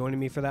going to be joining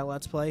me for that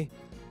Let's Play.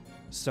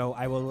 So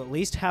I will at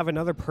least have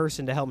another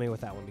person to help me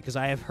with that one, because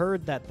I have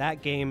heard that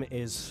that game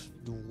is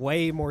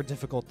way more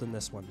difficult than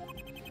this one.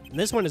 And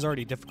this one is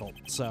already difficult,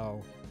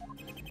 so...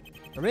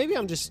 Or maybe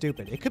I'm just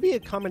stupid. It could be a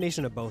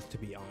combination of both, to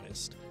be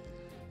honest.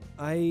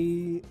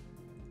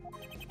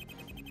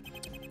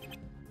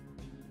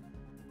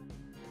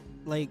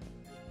 Like...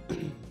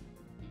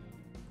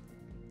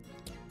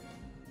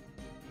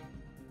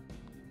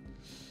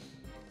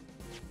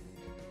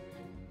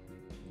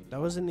 That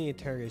was in the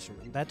interrogation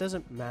room. That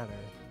doesn't matter.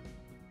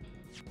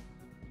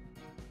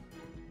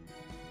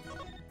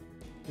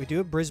 We do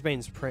have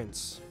Brisbane's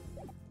prints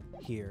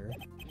here.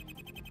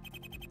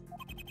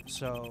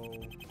 So...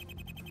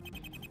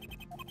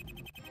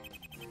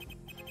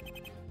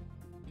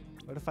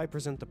 What if I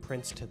present the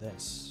prints to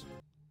this?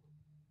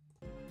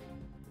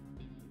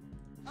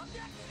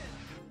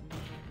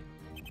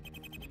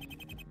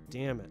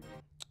 Damn it.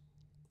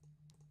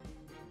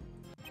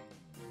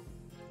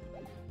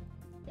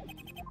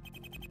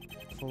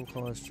 Phone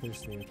call is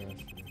trace the address.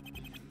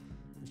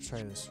 Let's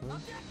try this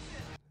one.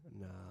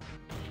 Nah.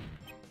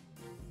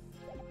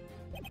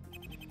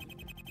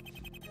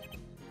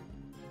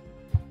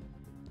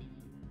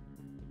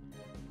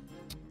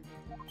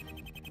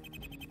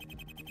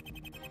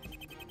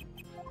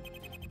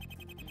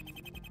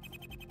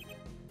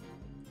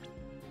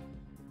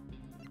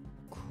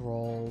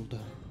 scrolled.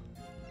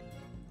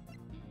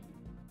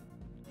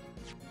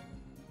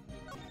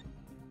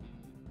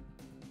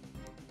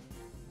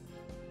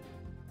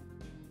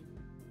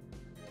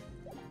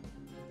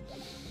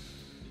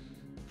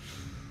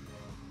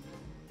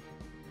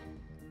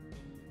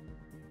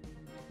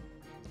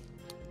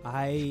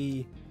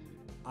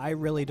 I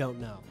really don't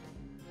know.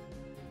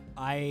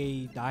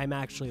 I'm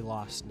actually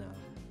lost now.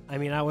 I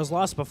mean, I was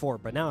lost before,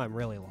 but now I'm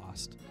really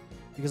lost.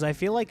 Because I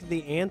feel like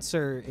the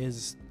answer,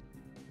 at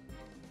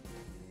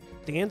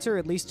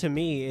least to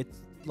me, it's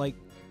like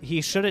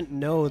he shouldn't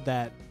know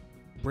that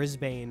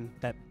Brisbane,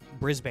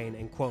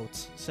 in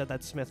quotes, said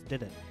that Smith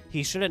did it.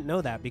 He shouldn't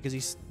know that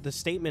because the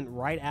statement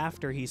right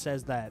after he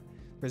says that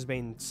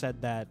Brisbane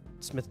said that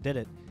Smith did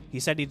it, he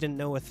said he didn't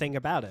know a thing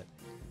about it.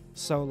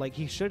 So, like,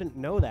 he shouldn't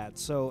know that.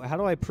 So, how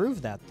do I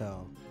prove that,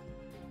 though?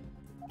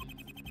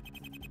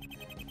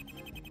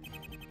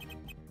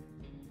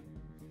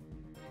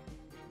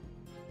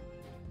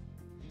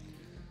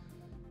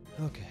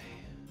 Okay.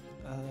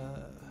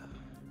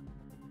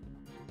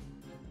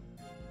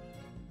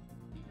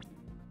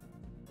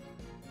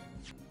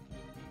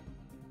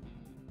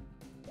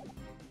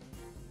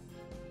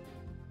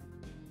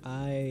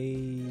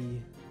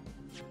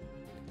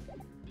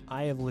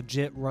 I have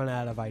legit run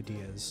out of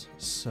ideas,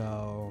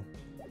 so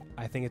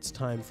I think it's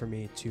time for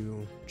me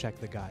to check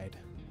the guide.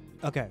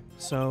 Okay,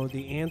 so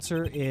the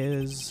answer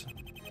is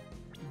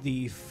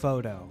the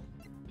photo.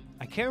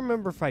 I can't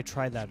remember if I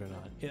tried that or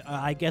not.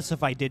 I guess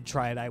if I did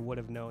try it, I would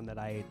have known that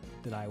I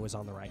was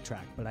on the right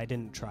track, but I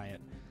didn't try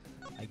it,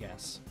 I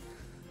guess.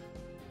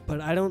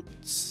 But I don't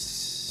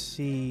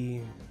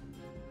see...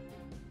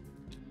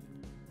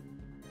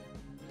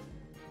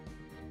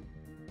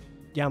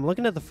 Yeah, I'm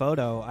looking at the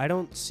photo. I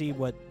don't see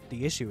what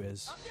the issue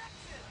is.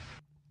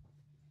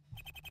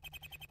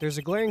 There's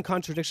a glaring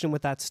contradiction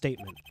with that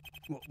statement.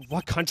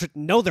 What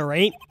No, there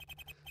ain't.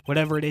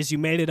 Whatever it is, you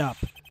made it up.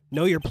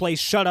 Know your place,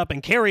 shut up,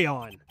 and carry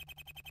on.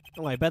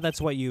 Oh, I bet that's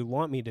what you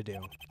want me to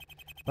do.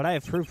 But I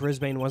have proof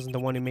Brisbane wasn't the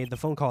one who made the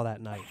phone call that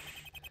night.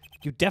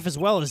 You deaf as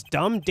well as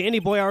dumb? Danny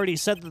Boy already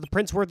said that the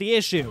prints were the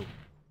issue.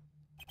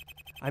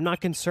 I'm not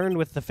concerned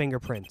with the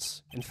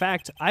fingerprints. In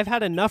fact, I've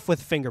had enough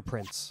with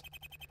fingerprints.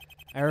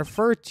 I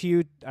refer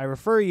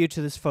you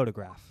to this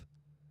photograph.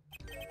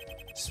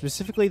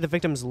 Specifically, the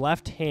victim's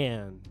left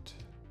hand.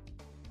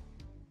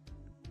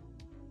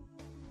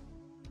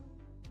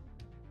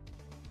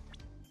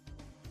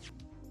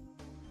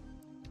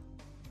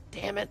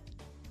 Damn it.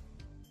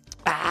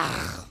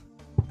 Ah!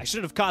 I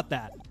should have caught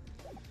that.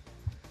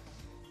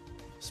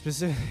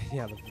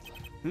 Yeah.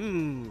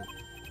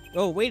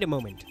 Oh, wait a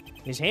moment.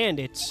 His hand,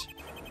 it's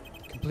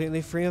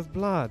completely free of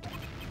blood.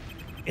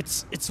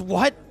 It's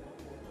what?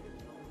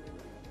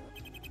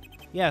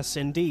 Yes,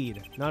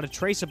 indeed. Not a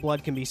trace of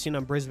blood can be seen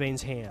on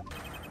Brisbane's hand.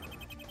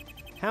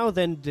 How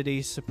then did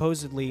he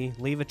supposedly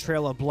leave a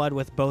trail of blood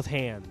with both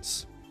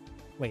hands?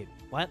 Wait,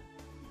 what?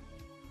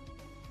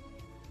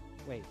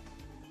 Wait.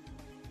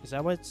 Is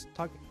that what it's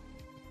talking?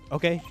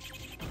 Okay.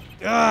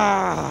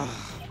 Ah!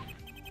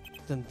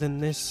 Then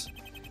this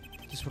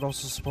would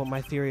also support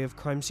my theory of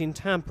crime scene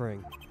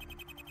tampering.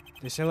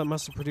 The assailant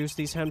must have produced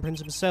these handprints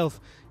himself,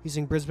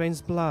 using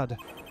Brisbane's blood.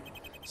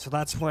 So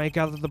that's why I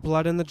gathered the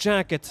blood in the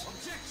jacket.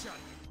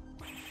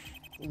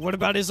 What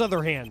about his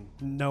other hand?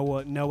 The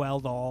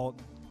know-all?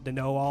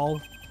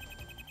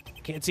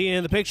 Can't see it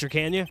in the picture,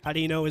 can you? How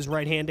do you know his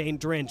right hand ain't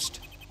drenched?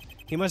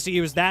 He must have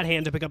used that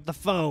hand to pick up the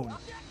phone.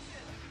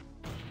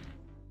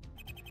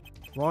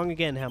 Wrong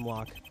again,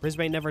 Hemlock.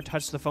 Brisbane never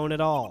touched the phone at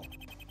all.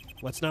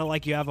 Well, it's not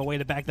like you have a way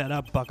to back that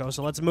up, bucko,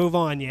 so let's move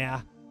on,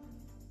 yeah?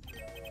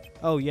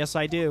 Oh, yes,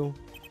 I do.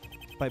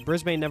 But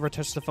Brisbane never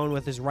touched the phone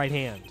with his right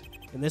hand.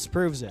 And this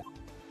proves it.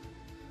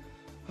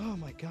 Oh,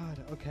 my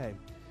God. Okay.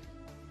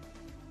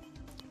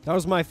 That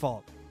was my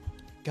fault.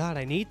 God,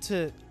 I need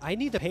to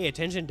pay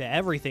attention to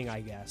everything,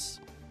 I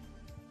guess.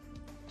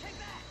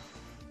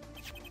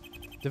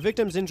 The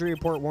victim's injury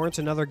report warrants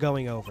another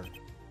going over.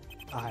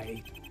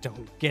 I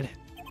don't get it.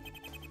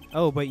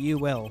 Oh, but you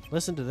will.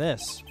 Listen to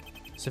this.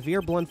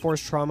 Severe blunt force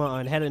trauma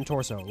on head and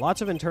torso.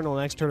 Lots of internal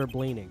and external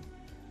bleeding.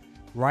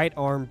 Right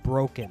arm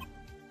broken.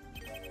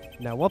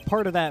 Now, what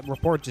part of that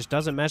report just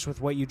doesn't mesh with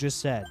what you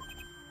just said?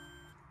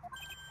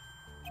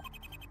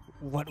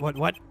 What?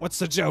 What's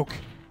the joke?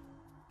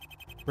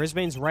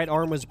 Brisbane's right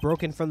arm was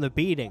broken from the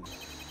beating.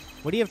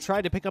 Would he have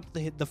tried to pick up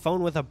the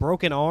phone with a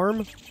broken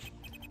arm?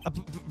 A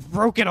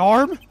broken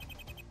arm?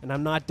 And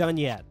I'm not done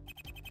yet.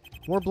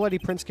 More bloody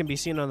prints can be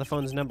seen on the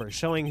phone's number,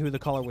 showing who the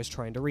caller was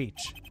trying to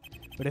reach.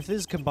 But if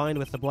this is combined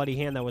with the bloody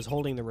hand that was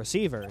holding the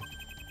receiver,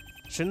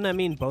 shouldn't that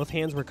mean both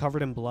hands were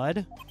covered in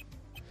blood?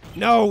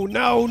 No,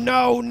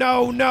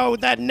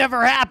 that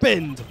never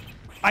happened!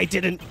 I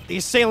didn't. The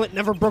assailant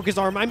never broke his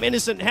arm. I'm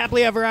innocent,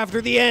 happily ever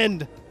after the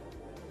end.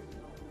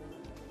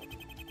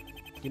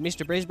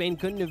 Mr. Brisbane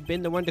couldn't have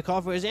been the one to call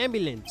for his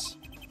ambulance.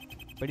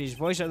 But his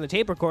voice on the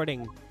tape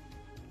recording.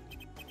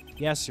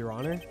 Yes, Your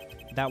Honor.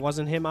 That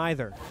wasn't him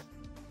either.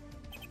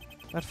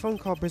 That phone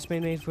call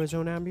Brisbane made for his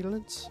own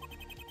ambulance?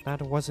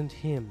 That wasn't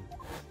him.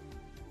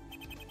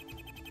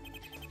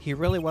 He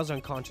really was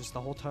unconscious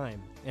the whole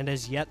time, and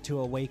has yet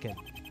to awaken.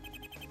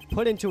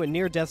 Put into a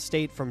near-death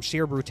state from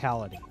sheer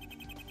brutality.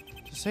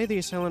 To say the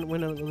assailant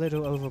went a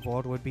little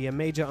overboard would be a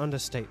major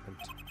understatement.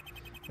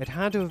 It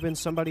had to have been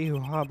somebody who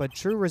harbored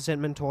true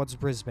resentment towards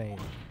Brisbane.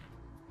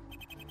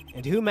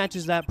 And who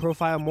matches that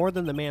profile more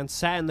than the man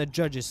sat in the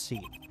judge's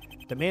seat?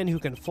 The man who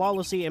can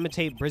flawlessly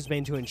imitate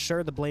Brisbane to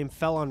ensure the blame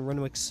fell on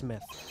Renwick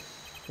Smith.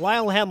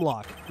 Lyle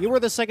Hemlock, you were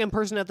the second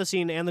person at the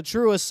scene and the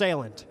true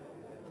assailant.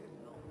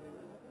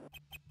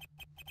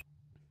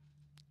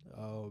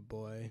 Oh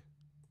boy.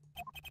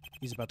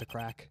 He's about to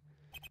crack.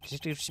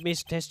 Detective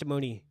Smith's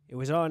testimony. It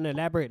was all an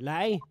elaborate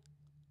lie?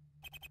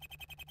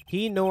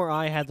 He nor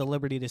I had the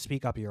liberty to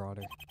speak up, Your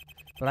Honor.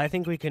 But I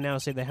think we can now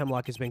say that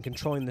Hemlock has been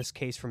controlling this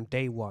case from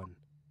day one.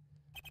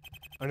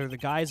 Under the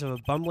guise of a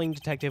bumbling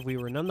detective, we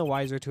were none the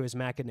wiser to his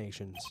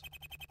machinations.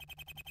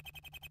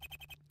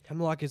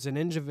 Hemlock is an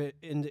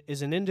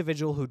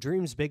individual who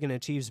dreams big and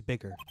achieves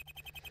bigger.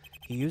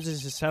 He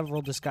uses his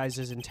several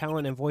disguises in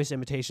talent and voice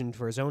imitation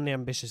for his own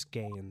ambitious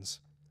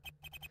gains.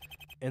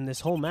 And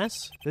this whole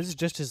mess? This is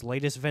just his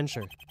latest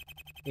venture.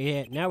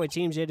 Yeah, now it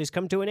seems it has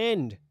come to an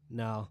end.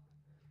 No.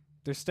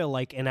 There's still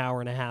like an hour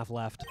and a half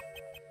left.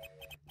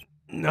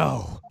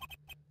 No.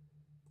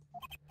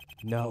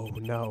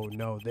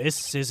 No.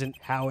 This isn't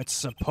how it's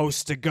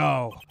supposed to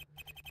go.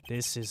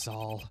 This is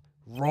all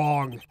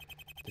wrong.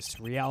 This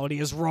reality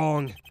is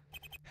wrong.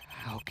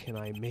 How can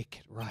I make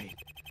it right?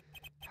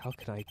 How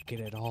can I get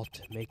it all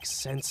to make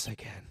sense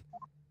again?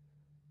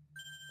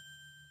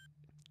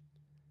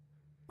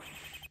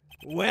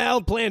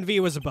 Well, Plan V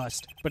was a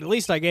bust, but at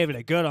least I gave it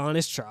a good,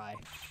 honest try.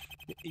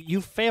 You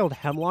failed,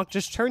 Hemlock.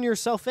 Just turn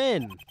yourself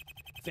in.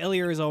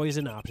 Failure is always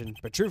an option,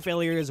 but true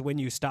failure is when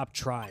you stop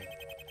trying.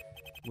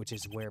 Which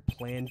is where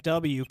Plan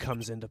W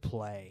comes into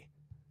play.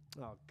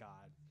 Oh, God.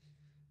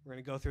 We're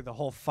gonna go through the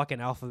whole fucking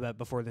alphabet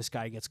before this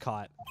guy gets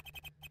caught.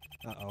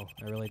 Uh-oh.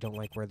 I really don't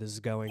like where this is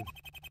going.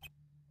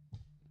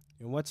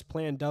 And what's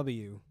Plan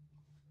W?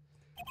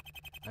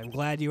 I'm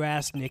glad you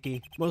asked,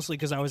 Nikki. Mostly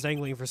because I was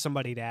angling for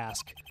somebody to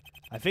ask.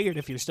 I figured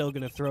if you're still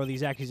gonna throw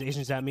these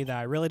accusations at me that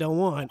I really don't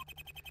want,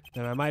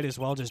 then I might as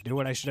well just do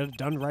what I should have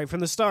done right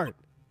from the start.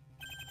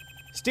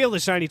 Steal the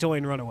shiny toy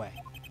and run away.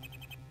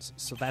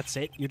 So that's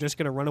it? You're just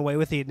gonna run away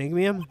with the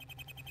Enigmium?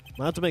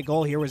 My ultimate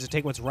goal here was to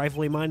take what's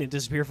rightfully mine and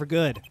disappear for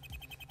good.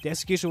 The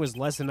execution was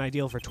less than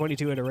ideal for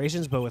 22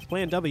 iterations, but with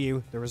Plan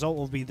W, the result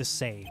will be the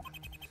same.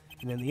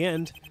 And in the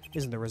end,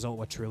 isn't the result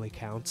what truly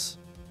counts?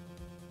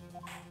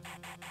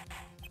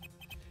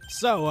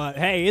 So,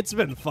 hey, it's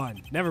been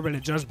fun. Never been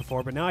a judge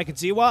before, but now I can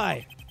see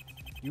why.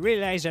 You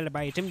realize that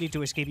by attempting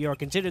to escape, you are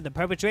considered the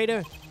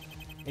perpetrator?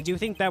 And do you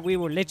think that we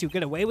will let you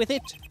get away with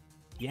it?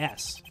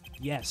 Yes.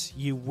 Yes,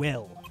 you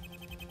will.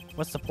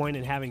 What's the point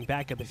in having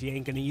backup if you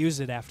ain't gonna use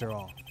it after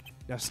all?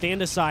 Now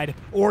stand aside,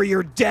 or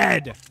you're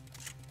dead!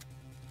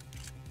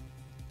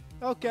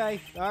 Okay,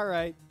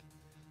 alright.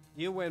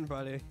 You win,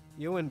 buddy.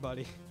 You win,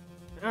 buddy.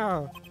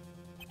 Oh.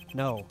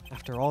 No,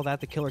 after all that,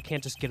 the killer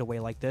can't just get away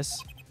like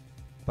this.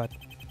 But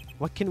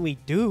what can we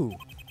do?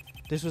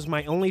 This was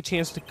my only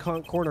chance to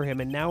corner him,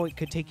 and now it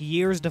could take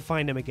years to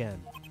find him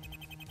again.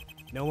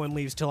 No one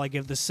leaves till I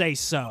give the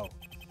say-so.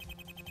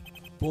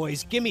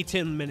 Boys, give me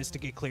 10 minutes to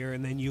get clear,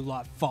 and then you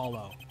lot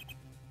follow.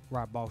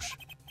 Right, boss.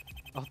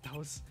 Oh, that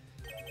was...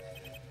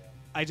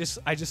 I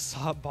just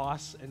saw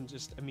boss and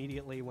just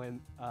immediately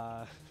went,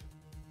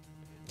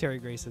 Terry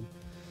Grayson.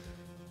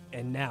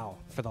 And now,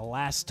 for the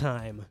last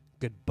time,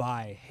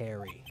 goodbye,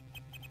 Harry.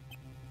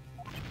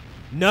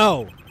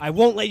 No! I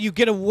won't let you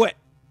get away!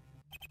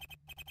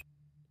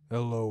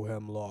 Hello,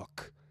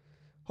 Hemlock.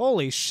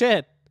 Holy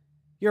shit!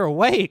 You're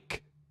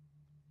awake!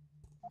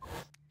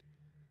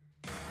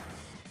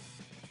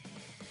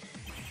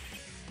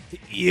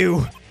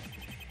 You...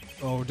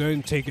 Oh,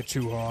 don't take it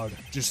too hard.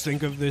 Just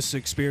think of this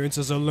experience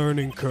as a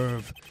learning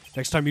curve.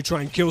 Next time you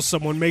try and kill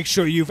someone, make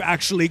sure you've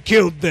actually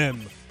killed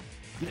them.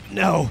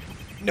 No,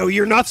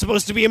 you're not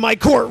supposed to be in my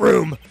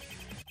courtroom!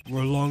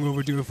 We're long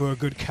overdue for a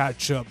good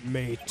catch-up,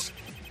 mate.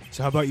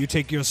 So how about you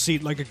take your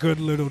seat like a good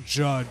little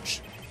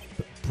judge?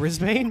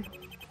 Brisbane?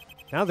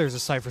 Now there's a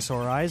sight for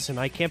sore eyes, and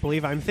I can't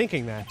believe I'm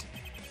thinking that.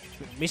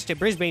 Mr.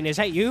 Brisbane, is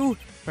that you?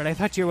 But I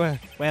thought you were,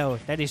 well,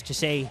 that is to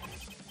say...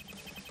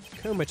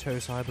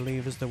 Comatose, I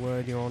believe, is the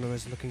word Your Honor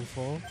is looking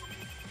for.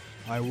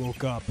 I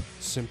woke up,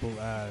 simple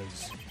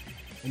as.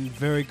 In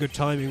very good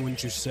timing,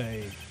 wouldn't you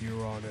say,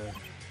 Your Honor?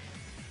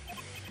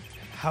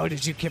 How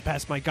did you get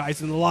past my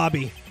guys in the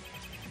lobby?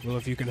 Well,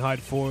 if you can hide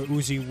 4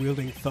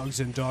 Uzi-wielding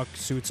thugs in dark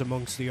suits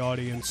amongst the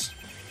audience,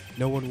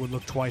 no one would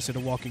look twice at a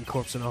walking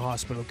corpse in a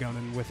hospital gown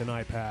and with an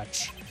eye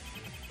patch.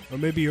 Or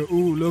maybe your,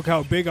 ooh, look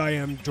how big I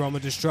am drama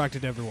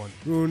distracted everyone.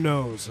 Who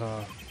knows,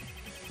 huh?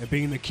 And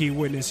being the key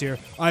witness here,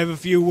 I have a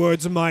few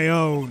words of my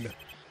own.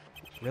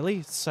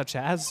 Really? Such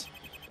as?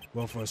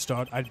 Well, for a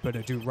start, I'd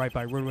better do right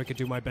by Renwick and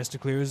do my best to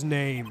clear his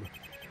name.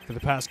 For the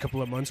past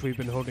couple of months, we've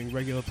been holding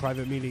regular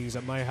private meetings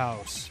at my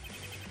house.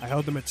 I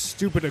held them at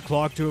stupid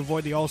o'clock to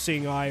avoid the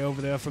all-seeing eye over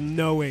there from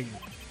knowing.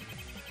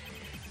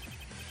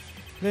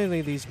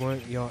 Clearly these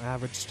weren't your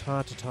average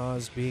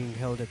tar-tatars being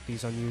held at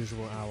these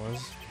unusual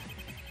hours.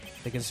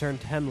 They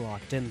concerned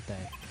Hemlock, didn't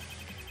they?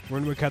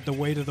 Renwick had the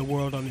weight of the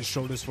world on his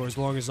shoulders for as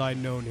long as I'd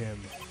known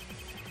him.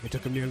 It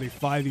took him nearly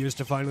 5 years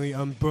to finally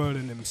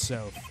unburden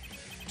himself.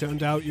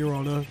 Turned out, Your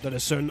Honor, that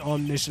a certain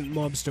omniscient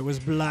mobster was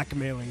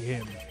blackmailing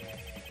him.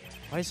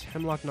 Why is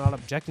Hemlock not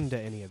objecting to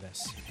any of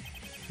this?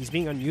 He's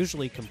being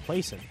unusually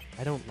complacent.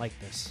 I don't like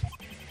this.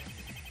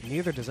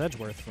 Neither does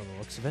Edgeworth, from the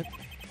looks of it.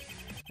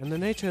 And the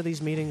nature of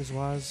these meetings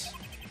was...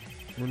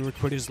 Renwick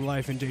put his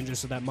life in danger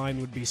so that mine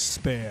would be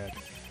spared.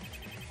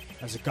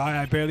 As a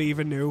guy I barely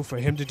even knew, for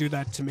him to do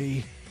that to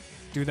me,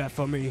 do that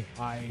for me,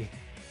 I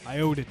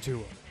owed it to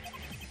him.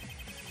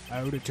 I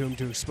owed it to him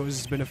to expose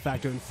his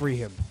benefactor and free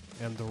him,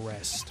 and the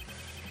rest.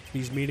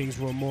 These meetings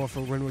were more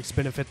for Renwick's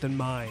benefit than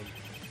mine.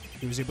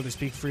 He was able to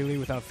speak freely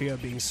without fear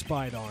of being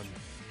spied on.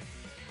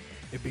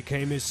 It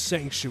became his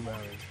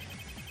sanctuary.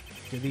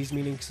 Did these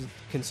meetings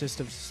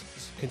consist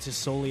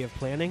solely of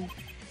planning?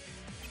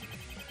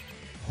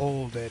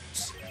 Hold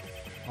it.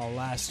 Our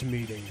last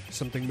meeting,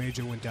 something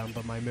major went down,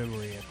 but my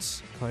memory,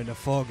 it's kinda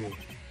foggy.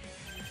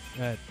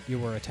 You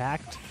were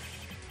attacked?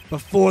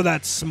 Before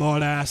that,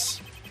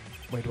 smartass!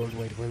 Wait,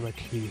 Renwick,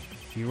 he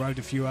arrived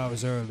a few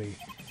hours early.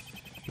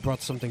 He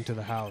brought something to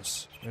the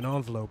house. An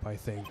envelope, I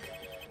think.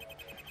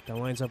 That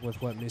lines up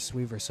with what Miss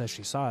Weaver says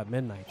she saw at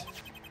midnight.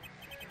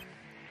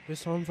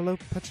 This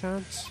envelope,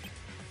 perchance?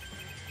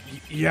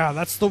 Yeah,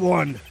 that's the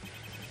one!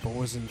 But what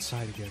was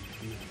inside again?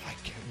 I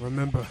can't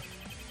remember.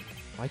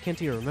 Why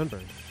can't you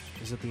remember?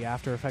 Is it the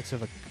after effects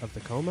of the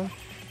coma?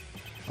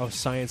 Oh,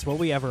 science, will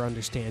we ever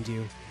understand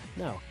you?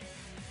 No.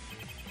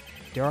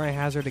 Dare I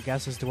hazard a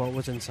guess as to what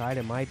was inside?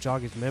 It might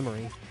jog his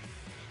memory.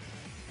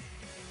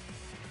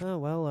 Oh,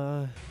 well,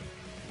 we'll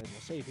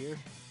save here.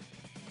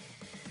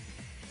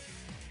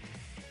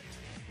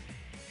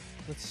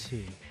 Let's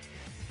see.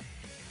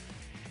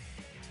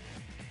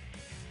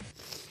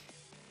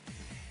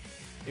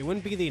 It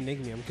wouldn't be the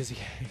Enigmium because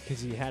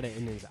he had it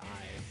in his eye.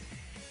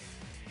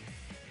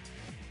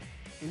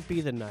 It wouldn't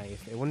be the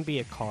knife. It wouldn't be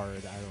a card,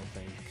 I don't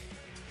think.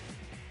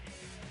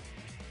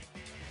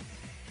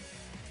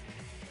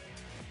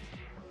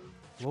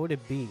 What would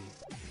it be?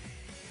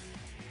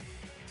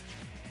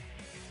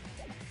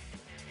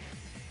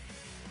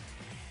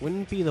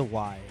 Wouldn't be the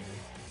wire.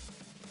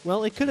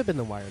 Well, it could have been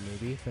the wire,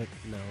 maybe, but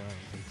no, I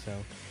don't think so.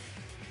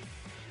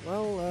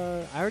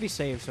 Well, I already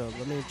saved, so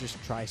let me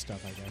just try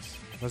stuff, I guess.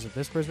 Was it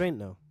this Brisbane?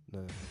 No.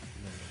 No.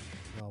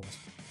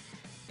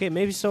 Okay,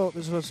 maybe so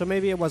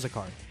maybe it was a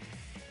card.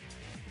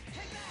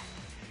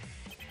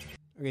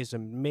 Okay, so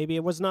maybe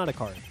it was not a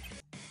card.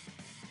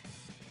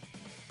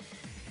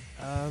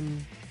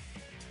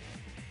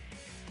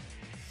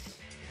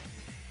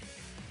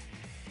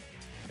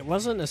 It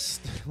wasn't a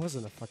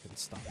fucking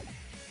stop.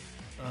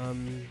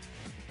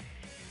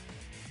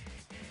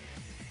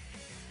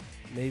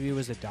 Maybe it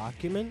was a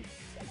document?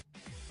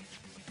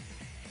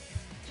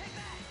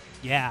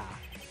 Yeah.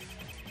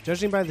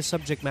 Judging by the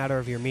subject matter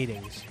of your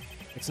meetings,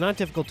 it's not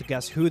difficult to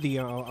guess who the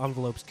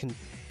envelope's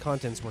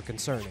contents were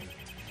concerning.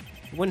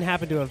 It wouldn't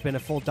happen to have been a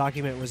full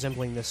document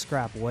resembling this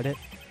scrap, would it?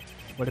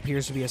 What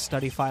appears to be a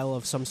study file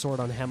of some sort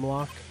on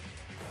Hemlock?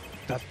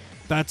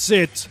 That's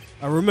it!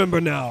 I remember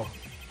now!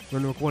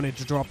 Renwick wanted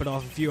to drop it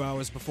off a few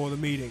hours before the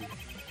meeting.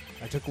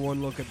 I took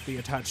one look at the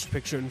attached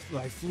picture and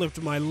I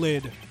flipped my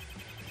lid.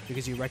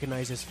 Because you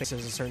recognize his face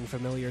as a certain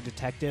familiar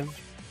detective?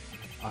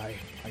 I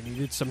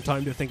needed some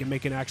time to think and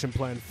make an action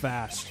plan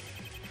fast.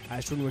 I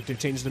asked Renwick to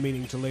change the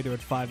meeting to later at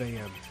 5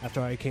 a.m.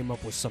 after I came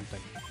up with something.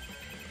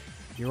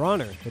 Your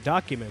Honor, the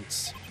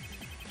documents.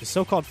 The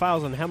so-called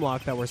files on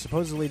Hemlock that were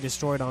supposedly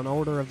destroyed on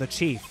order of the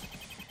Chief.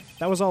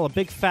 That was all a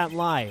big fat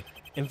lie,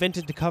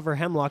 invented to cover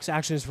Hemlock's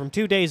actions from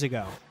 2 days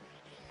ago.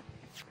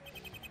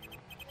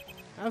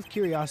 Out of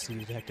curiosity,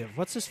 Detective,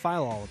 what's this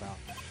file all about?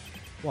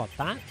 What,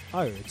 that?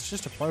 Oh, it's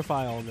just a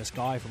profile on this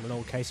guy from an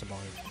old case of mine.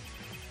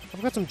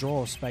 I've got some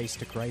drawer space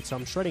to create, so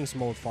I'm shredding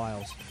some old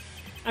files.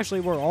 Actually,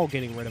 we're all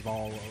getting rid of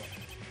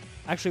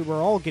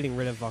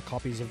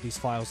copies of these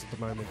files at the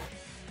moment.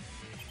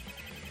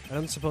 I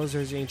don't suppose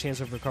there's any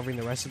chance of recovering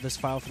the rest of this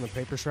file from the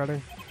paper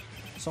shredder?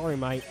 Sorry,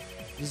 mate.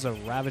 This is a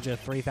Ravager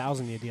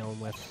 3000 you're dealing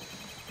with.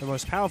 The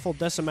most powerful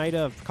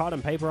decimator of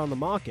cotton paper on the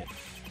market.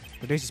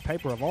 Reduces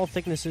paper of all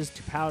thicknesses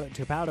to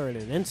powder in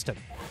an instant.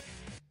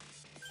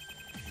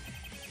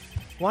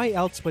 Why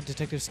else would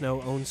Detective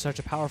Snow own such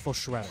a powerful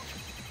shredder?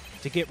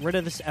 To get rid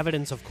of this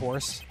evidence, of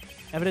course.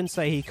 Evidence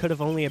that he could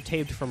have only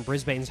obtained from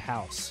Brisbane's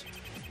house.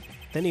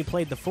 Then he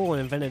played the fool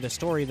and invented a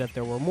story that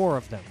there were more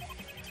of them.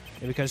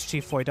 And because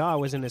Chief Foyda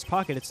was in his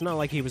pocket, it's not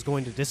like he was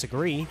going to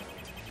disagree.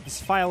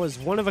 This file is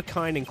one of a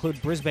kind,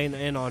 include Brisbane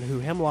in on who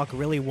Hemlock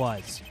really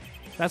was.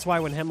 That's why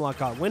when Hemlock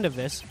got wind of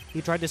this,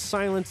 he tried to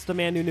silence the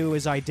man who knew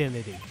his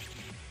identity.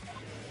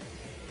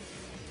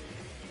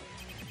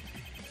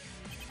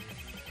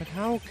 But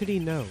how could he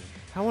know?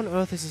 How on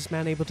earth is this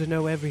man able to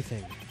know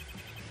everything?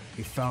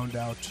 He found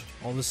out.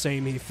 All the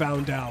same, he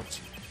found out.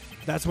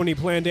 That's when he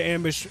planned to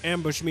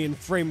ambush me and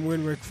frame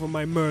Renwick for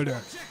my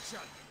murder.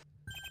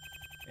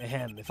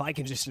 Ahem, if I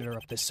can just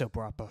interrupt this soap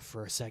opera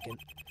for a second.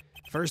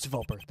 First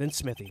Vulper, then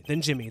Smithy,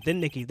 then Jimmy,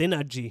 then Nicky, then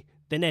Udgy,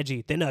 then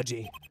Edgy, then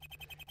Udgy.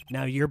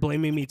 Now you're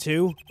blaming me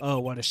too? Oh,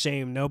 what a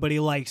shame. Nobody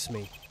likes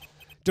me.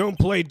 Don't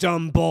play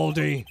dumb,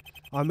 Baldy.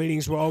 Our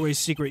meetings were always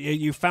secret, yet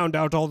you found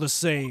out all the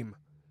same.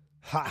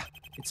 Ha!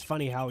 It's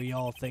funny how we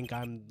all think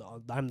I'm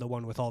the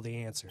one with all the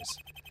answers.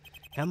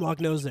 Hemlock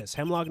knows this.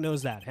 Hemlock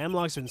knows that.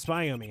 Hemlock's been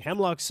spying on me.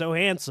 Hemlock's so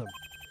handsome.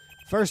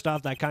 First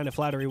off, that kind of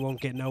flattery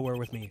won't get nowhere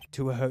with me,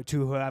 to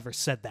whoever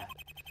said that.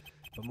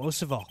 But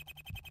most of all...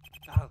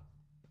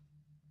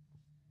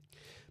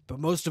 But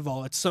most of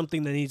all, it's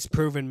something that needs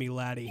proving me,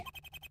 laddie.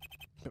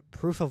 But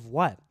proof of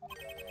what?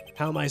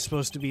 How am I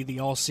supposed to be the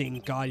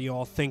all-seeing god you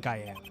all think I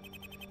am?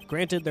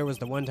 Granted, there was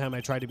the one time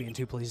I tried to be in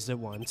two places at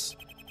once.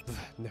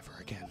 Never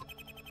again.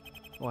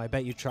 Oh, I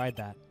bet you tried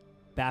that.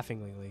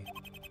 Baffingly.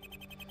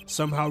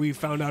 Somehow you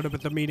found out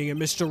about the meeting and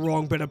Mr.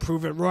 Wrong better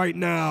prove it right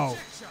now!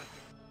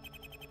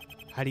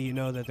 How do you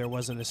know that there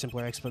wasn't a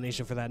simpler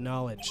explanation for that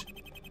knowledge?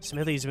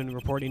 Smithy's been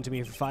reporting to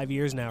me for 5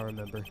 years now,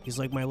 remember? He's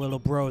like my little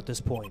bro at this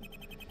point.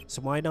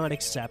 So why not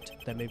accept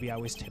that maybe I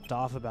was tipped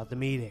off about the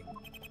meeting?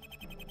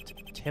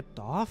 Tipped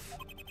off?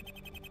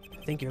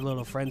 I think your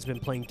little friend's been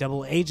playing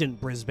double agent,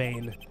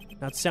 Brisbane.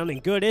 Not sounding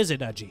good, is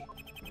it, Udgy?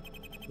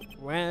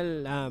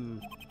 Well,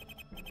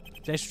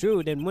 that's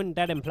true. Then wouldn't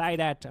that imply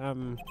that,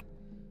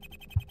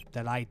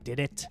 that I did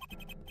it?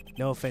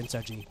 No offense,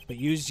 Udgy, but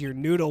use your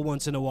noodle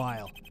once in a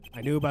while.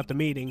 I knew about the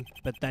meeting,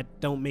 but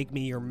that don't make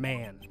me your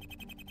man.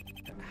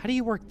 How do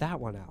you work that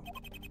one out?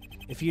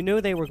 If you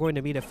knew they were going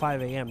to meet at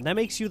 5 a.m., that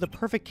makes you the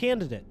perfect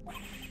candidate.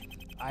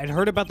 I'd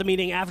heard about the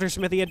meeting after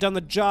Smithy had done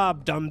the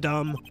job,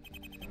 dum-dum.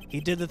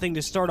 He did the thing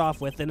to start off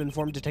with and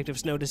informed Detective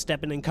Snow to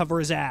step in and cover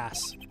his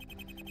ass.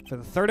 For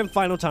the third and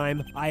final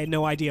time, I had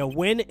no idea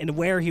when and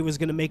where he was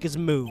going to make his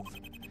move.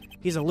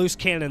 He's a loose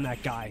cannon,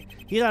 that guy.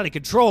 He's out of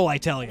control, I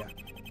tell you.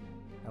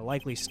 A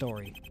likely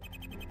story.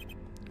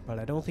 But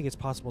I don't think it's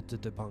possible to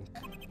debunk.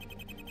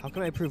 How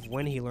can I prove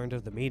when he learned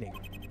of the meeting?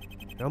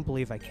 I don't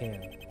believe I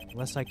can,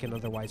 unless I can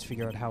otherwise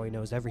figure out how he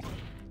knows everything.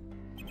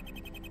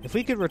 If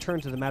we could return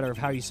to the matter of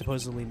how you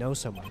supposedly know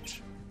so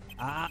much.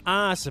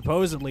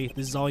 Supposedly.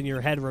 This is all in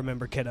your head,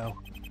 remember, kiddo.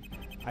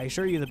 I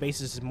assure you the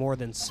basis is more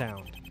than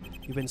sound.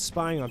 You've been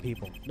spying on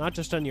people, not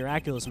just on your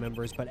Aculus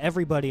members, but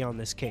everybody on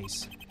this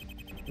case.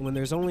 And when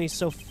there's only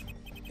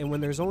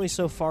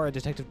so far a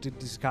detective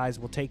disguise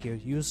will take you,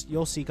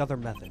 you'll seek other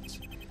methods.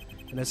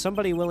 And as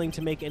somebody willing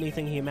to make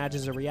anything he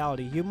imagines a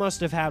reality, you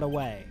must have had a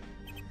way.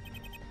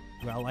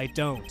 Well, I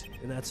don't,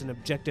 and that's an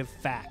objective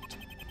fact.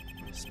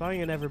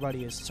 Spying on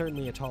everybody is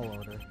certainly a tall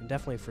order, and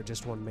definitely for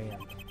just one man.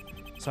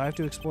 So I have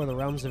to explore the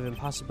realms of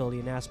impossibility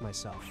and ask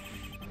myself,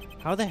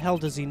 how the hell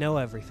does he know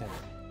everything?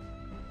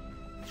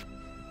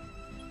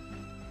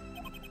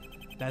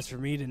 That's for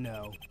me to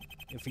know,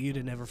 and for you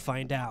to never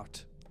find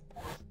out.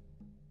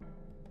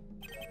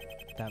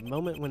 That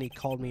moment when he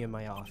called me in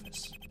my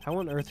office, how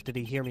on earth did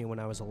he hear me when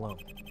I was alone?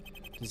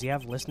 Does he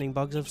have listening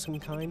bugs of some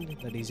kind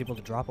that he's able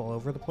to drop all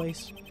over the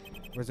place?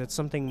 Or is it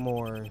something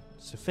more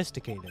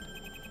sophisticated?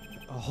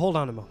 Oh, hold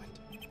on a moment.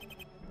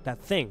 That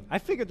thing. I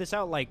figured this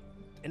out like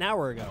an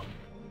hour ago.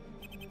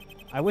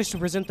 I wish to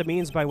present the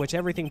means by which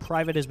everything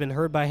private has been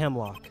heard by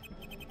Hemlock,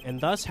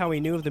 and thus how he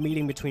knew of the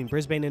meeting between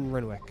Brisbane and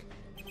Renwick.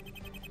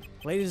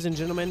 Ladies and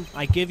gentlemen,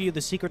 I give you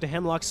the secret to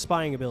Hemlock's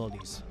spying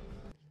abilities.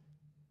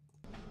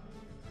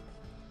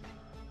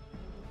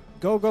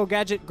 Go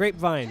gadget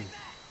grapevine.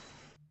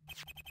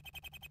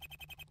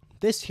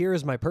 This here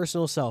is my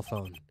personal cell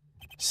phone.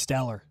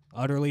 Stellar.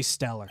 Utterly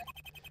stellar.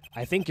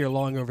 I think you're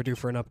long overdue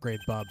for an upgrade,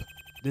 bub.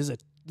 This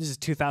is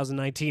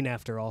 2019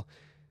 after all.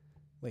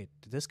 Wait,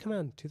 did this come out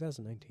in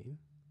 2019?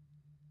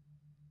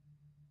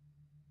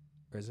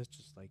 Or is it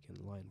just like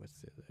in line with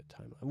the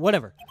timeline?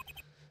 Whatever.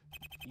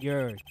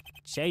 Your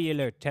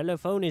cellular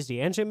telephone is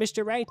the answer,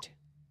 Mr. Wright?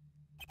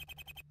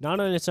 Not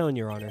on its own,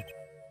 Your Honor.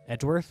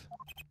 Edgeworth?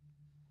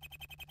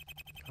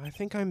 I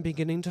think I'm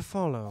beginning to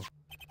follow.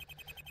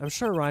 I'm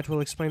sure Wright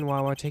will explain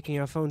why we're taking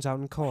our phones out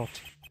in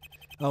court.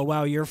 Oh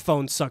wow, your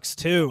phone sucks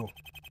too.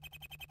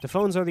 The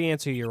phones are the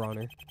answer, Your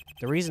Honor.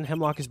 The reason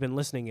Hemlock has been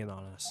listening in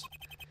on us.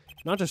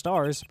 Not just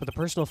ours, but the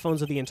personal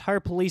phones of the entire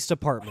police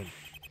department.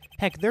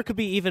 Heck, there could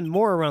be even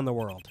more around the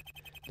world.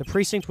 The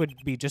precinct would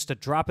be just a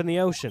drop in the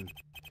ocean.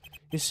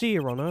 You see,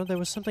 Your Honor, there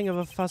was something of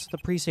a fuss at the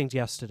precinct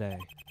yesterday.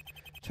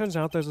 Turns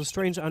out there's a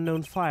strange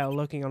unknown file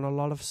lurking on a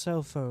lot of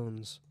cell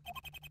phones.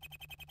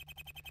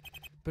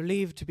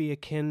 Believed to be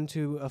akin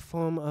to a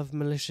form of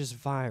malicious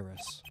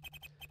virus.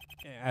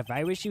 A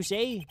virus, you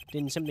say?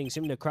 Didn't something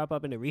similar crop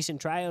up in a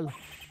recent trial?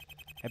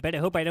 I better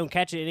hope I don't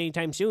catch it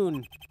anytime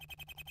soon.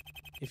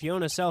 If you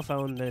own a cell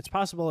phone, then it's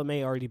possible it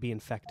may already be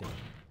infected.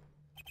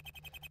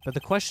 But the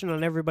question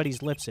on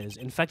everybody's lips is,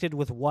 infected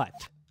with what?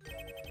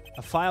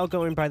 A file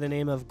going by the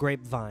name of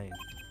Grapevine.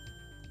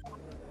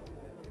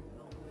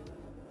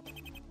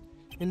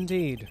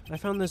 Indeed, I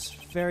found this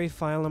very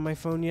file on my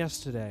phone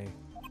yesterday.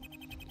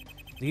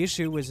 The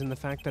issue was in the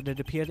fact that it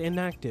appeared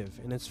inactive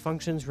and its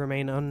functions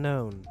remain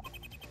unknown.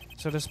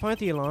 So despite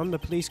the alarm, the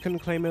police couldn't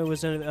claim it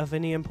was of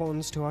any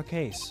importance to our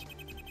case.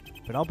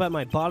 But I'll bet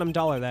my bottom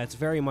dollar that it's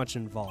very much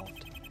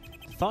involved.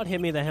 The thought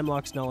hit me that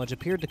Hemlock's knowledge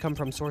appeared to come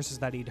from sources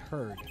that he'd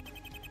heard.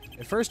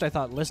 At first I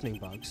thought listening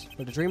bugs,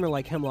 but a dreamer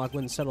like Hemlock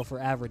wouldn't settle for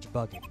average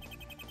bugging.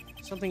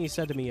 Something he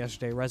said to me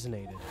yesterday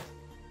resonated.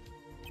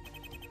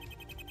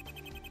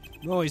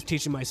 I'm always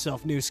teaching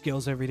myself new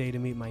skills every day to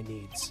meet my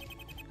needs.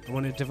 I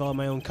want to develop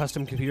my own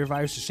custom computer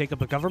virus to shake up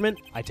the government,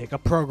 I take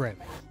up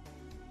programming.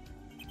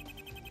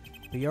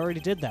 But you already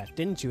did that,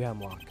 didn't you,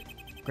 Hemlock?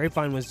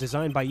 Grapevine was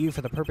designed by you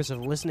for the purpose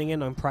of listening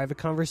in on private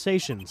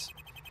conversations.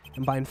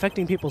 And by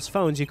infecting people's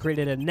phones, you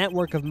created a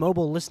network of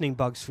mobile listening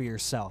bugs for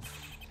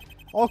yourself.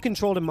 All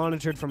controlled and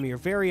monitored from your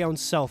very own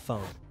cell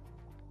phone.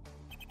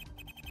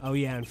 Oh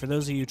yeah, and for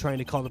those of you trying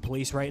to call the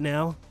police right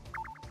now,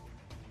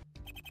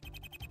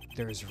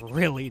 there's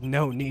really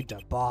no need to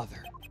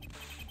bother.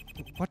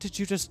 What did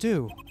you just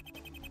do?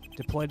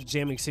 Deployed a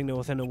jamming signal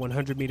within a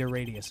 100-meter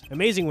radius.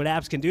 Amazing what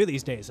apps can do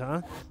these days,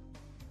 huh?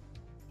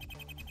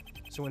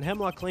 So when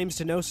Hemlock claims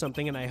to know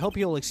something, and I hope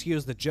you'll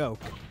excuse the joke,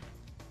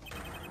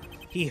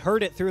 he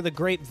heard it through the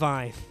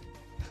grapevine.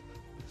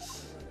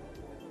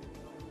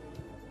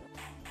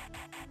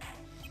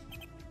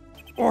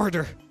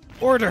 Order!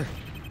 Order!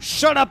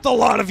 Shut up, the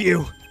lot of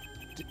you!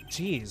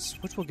 Jeez,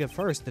 which will get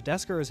first, the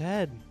desk or his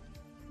head?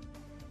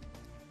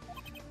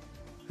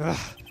 Ugh,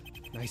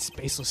 nice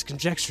baseless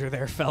conjecture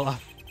there, fella.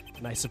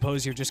 And I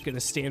suppose you're just gonna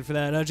stand for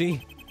that,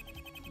 Udgy?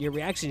 Your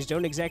reactions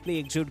don't exactly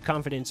exude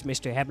confidence,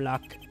 Mr.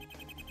 Hemlock.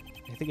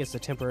 I think it's the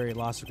temporary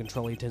loss of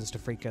control he tends to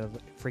freak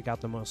out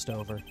the most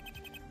over.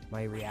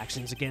 My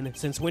reactions again?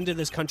 Since when did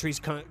this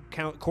country's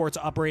courts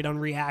operate on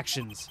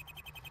reactions?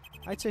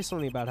 I'd say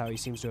something about how he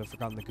seems to have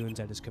forgotten the goons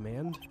at his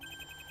command.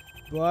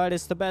 But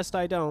it's the best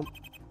I don't.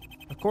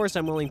 Of course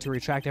I'm willing to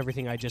retract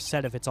everything I just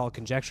said if it's all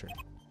conjecture.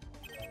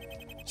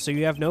 So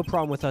you have no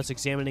problem with us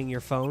examining your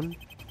phone?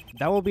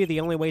 That will be the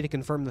only way to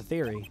confirm the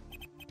theory.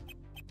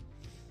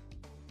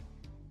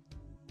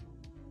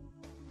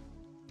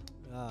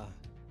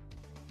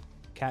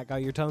 Cat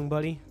got your tongue,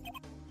 buddy?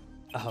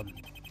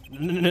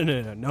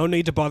 No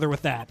need to bother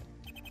with that.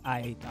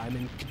 I'm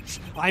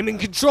in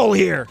control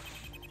here.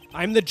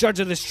 I'm the judge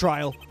of this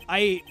trial.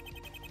 I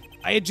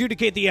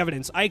adjudicate the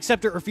evidence. I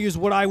accept or refuse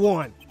what I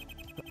want.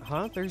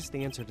 Huh? There's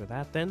the answer to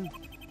that, then?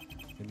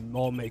 It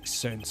all makes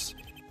sense.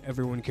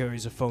 Everyone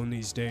carries a phone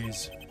these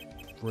days.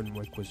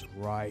 Renwick was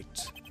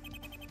right.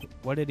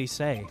 What did he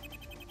say?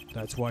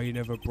 That's why he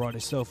never brought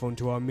his cell phone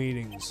to our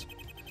meetings.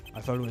 I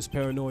thought it was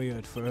paranoia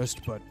at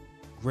first, but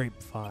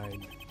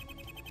grapevine.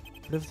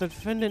 But if the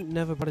defendant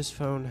never brought his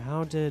phone,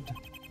 how did...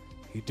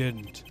 He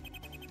didn't.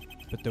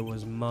 But there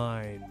was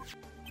mine.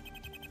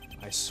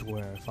 I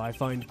swear, if I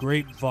find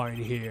grapevine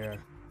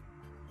here...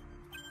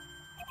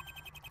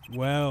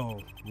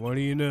 Well, what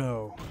do you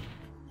know?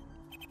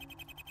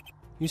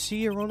 You see,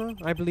 Your Honor,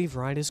 I believe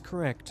Wright is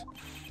correct.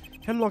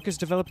 Hemlock has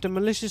developed a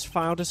malicious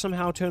file to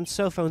somehow turn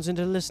cell phones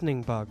into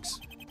listening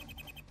bugs.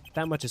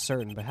 That much is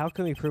certain, but how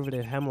can we prove it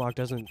if Hemlock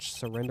doesn't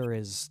surrender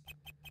his...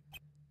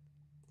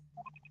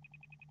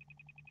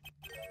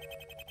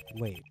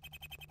 Wait,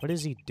 what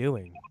is he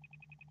doing?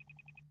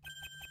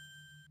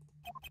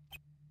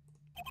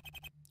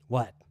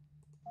 What?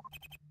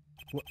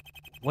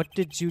 What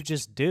did you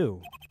just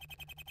do?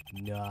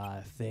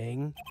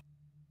 Nothing.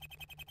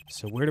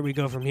 So where do we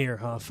go from here,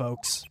 huh,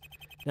 folks?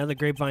 Now that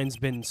Grapevine's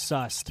been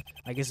sussed,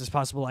 I guess it's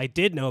possible I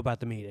did know about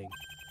the meeting.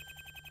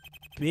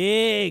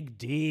 Big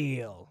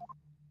deal.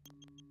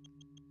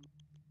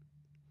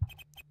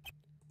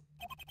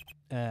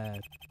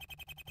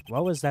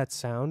 What was that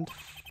sound?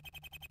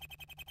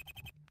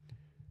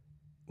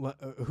 What?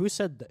 Who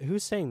said that?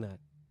 Who's saying that?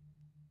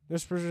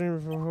 This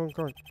person from Hong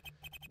Kong.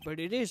 But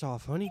it is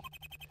off, honey.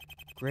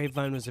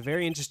 Grapevine was a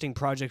very interesting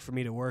project for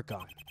me to work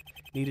on.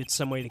 Needed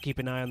some way to keep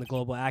an eye on the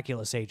global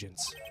Oculus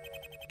agents.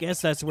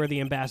 Guess that's where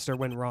the ambassador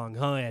went wrong,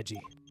 huh,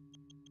 Edgy?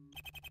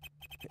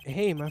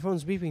 Hey, my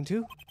phone's beeping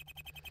too.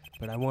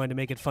 But I wanted to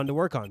make it fun to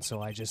work on, so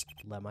I just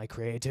let my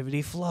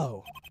creativity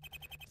flow.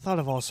 Thought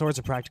of all sorts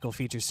of practical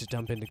features to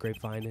dump into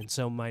Grapevine, and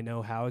so my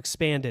know-how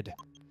expanded.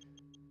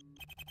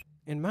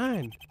 And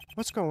mine?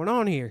 What's going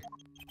on here?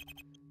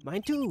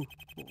 Mine too.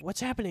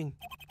 What's happening?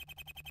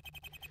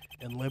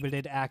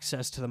 Unlimited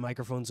access to the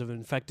microphones of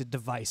infected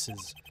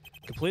devices.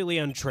 Completely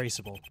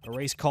untraceable.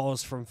 Erase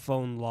calls from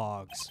phone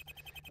logs.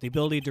 The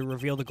ability to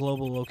reveal the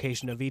global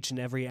location of each and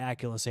every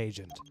Oculus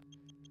agent.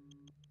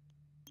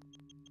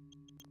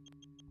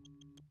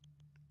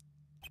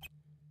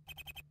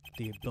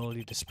 The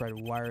ability to spread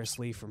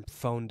wirelessly from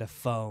phone to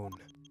phone.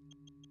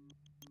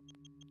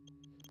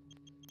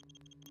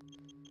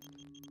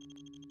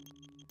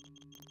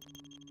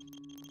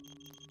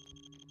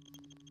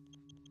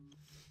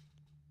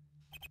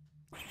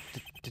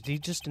 Did he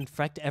just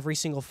infect every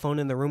single phone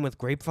in the room with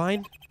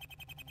Grapevine?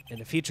 And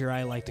a feature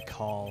I like to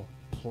call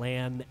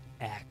Plan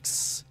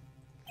X.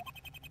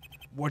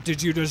 What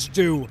did you just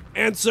do?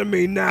 Answer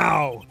me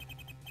now!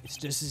 It's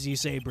just as you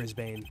say,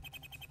 Brisbane.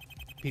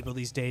 People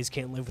these days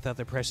can't live without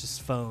their precious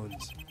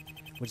phones.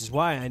 Which is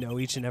why I know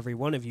each and every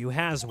one of you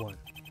has one.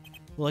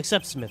 Well,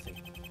 except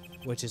Smithy,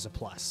 which is a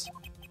plus.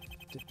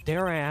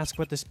 Dare I ask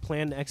what this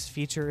Plan X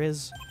feature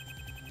is?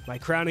 My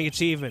crowning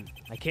achievement.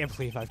 I can't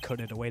believe I've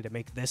coded a way to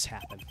make this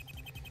happen.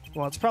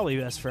 Well, it's probably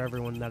best for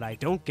everyone that I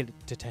don't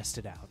get to test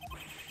it out.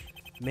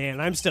 Man,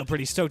 I'm still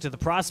pretty stoked at the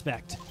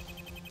prospect.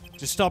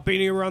 Just stop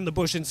beating around the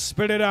bush and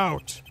spit it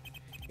out.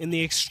 In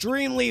the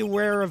extremely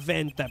rare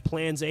event that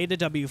plans A to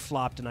W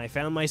flopped and I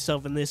found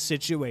myself in this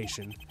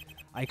situation,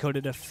 I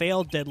coded a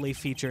failed deadly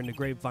feature into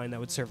Grapevine that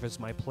would serve as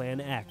my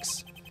Plan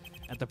X.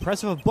 At the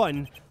press of a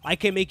button, I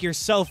can make your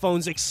cell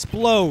phones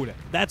explode.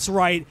 That's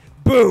right,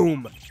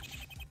 boom!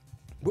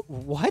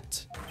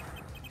 What?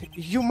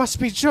 You must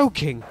be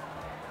joking.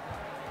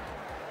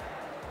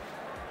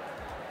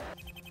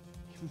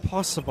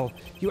 Impossible.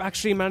 You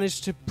actually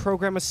managed to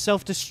program a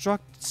self-destruct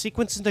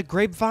sequence into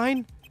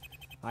Grapevine?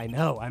 I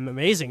know, I'm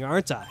amazing,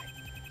 aren't I?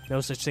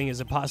 No such thing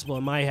as impossible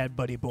in my head,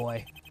 buddy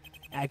boy.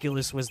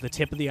 Oculus was the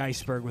tip of the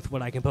iceberg with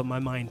what I can put my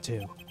mind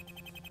to.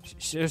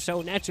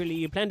 So naturally,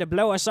 you plan to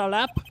blow us all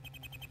up?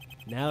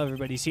 Now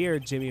everybody's here,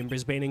 Jimmy and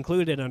Brisbane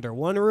included, under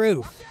one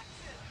roof.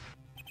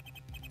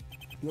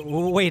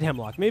 Wait,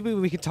 Hemlock, maybe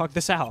we can talk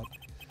this out.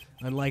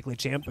 Unlikely,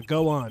 champ, but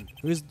go on.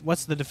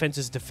 What's the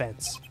defense's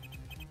defense?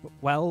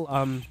 Well,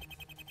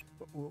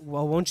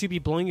 won't you be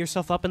blowing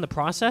yourself up in the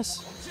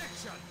process?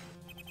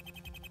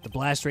 The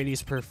blast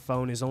radius per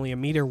phone is only 1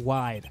 meter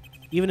wide.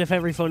 Even if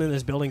every phone in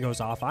this building goes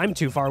off, I'm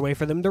too far away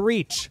for them to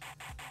reach.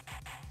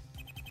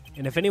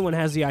 And if anyone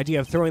has the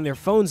idea of throwing their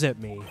phones at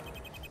me,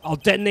 I'll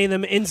detonate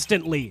them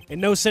instantly, and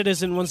no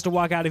citizen wants to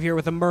walk out of here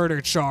with a murder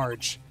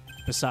charge.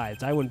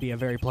 Besides, I wouldn't be a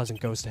very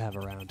pleasant ghost to have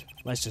around.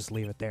 Let's just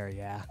leave it there,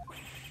 yeah?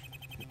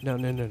 No.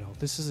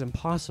 This is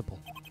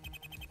impossible.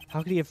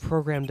 How could he have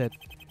programmed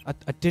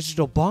a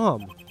digital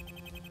bomb?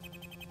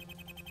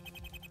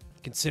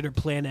 Consider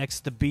Plan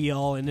X the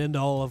be-all and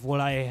end-all of what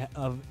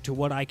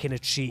I can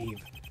achieve.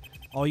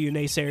 All you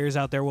naysayers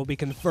out there will be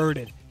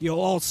converted.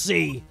 You'll all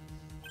see.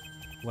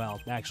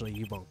 Well, actually,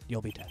 you won't.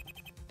 You'll be dead.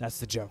 That's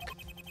the joke.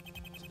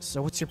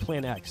 So what's your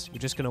Plan X? You're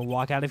just gonna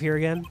walk out of here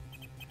again?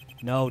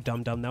 No,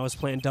 dum-dum, that was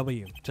Plan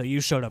W. Till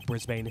you showed up,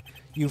 Brisbane.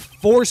 You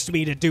forced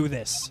me to do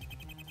this!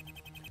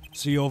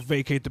 So you'll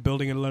vacate the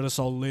building and let us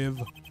all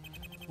live?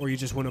 Or you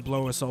just want to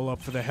blow us all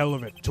up for the hell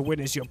of it, to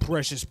witness your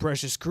precious,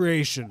 precious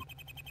creation?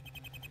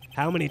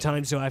 How many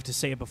times do I have to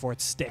say it before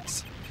it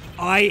sticks?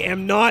 I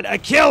am not a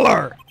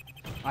killer!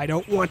 I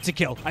don't want to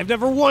kill. I've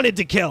never wanted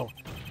to kill.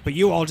 But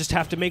you all just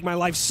have to make my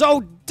life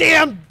so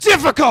damn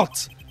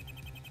difficult!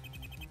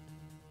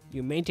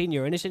 You maintain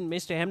your innocence,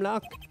 Mr.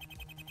 Hemlock?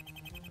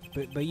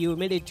 But you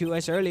admitted to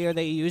us earlier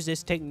that you use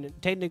this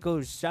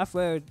technical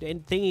software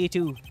and thingy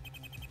to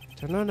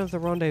learn of the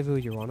rendezvous,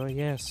 Your Honor,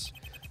 yes.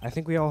 I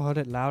think we all heard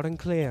it loud and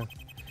clear.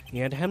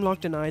 Yet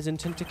Hemlock denies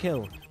intent to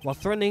kill, while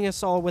threatening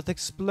us all with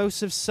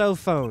explosive cell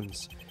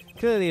phones.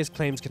 Clearly his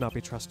claims cannot be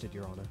trusted,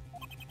 Your Honor.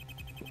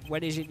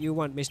 What is it you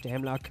want, Mr.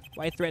 Hemlock?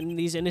 Why threaten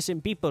these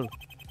innocent people?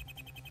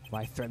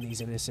 Why threaten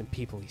these innocent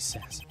people, he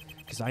says.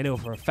 Because I know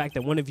for a fact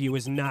that one of you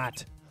is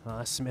not.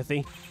 Huh,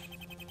 Smithy?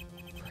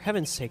 For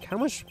heaven's sake, how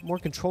much more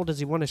control does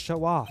he want to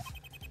show off?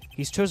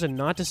 He's chosen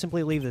not to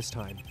simply leave this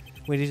time,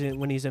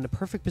 when he's in a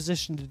perfect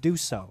position to do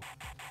so.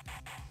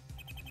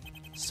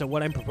 So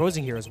what I'm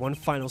proposing here is one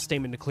final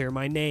statement to clear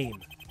my name.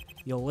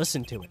 You'll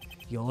listen to it,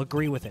 you'll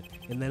agree with it,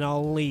 and then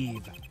I'll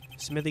leave.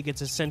 Smithy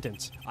gets his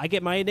sentence. I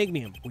get my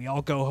enigmium. We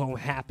all go home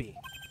happy.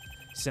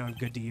 Sound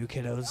good to you,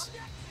 kiddos?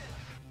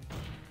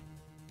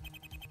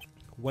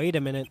 Wait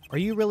a minute. Are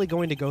you really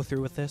going to go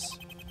through with this?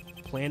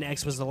 Plan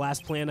X was the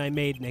last plan I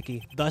made,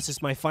 Nikki. Thus,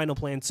 it's my final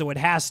plan, so it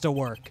has to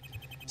work.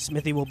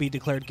 Smithy will be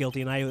declared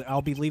guilty, and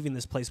I'll be leaving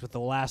this place with the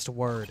last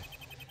word.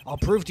 I'll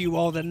prove to you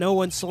all that no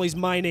one sullies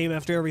my name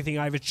after everything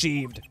I've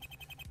achieved.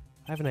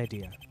 I have an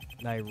idea,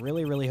 and I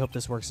really, really hope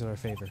this works in our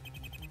favor.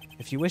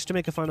 If you wish to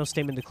make a final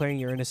statement declaring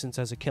your innocence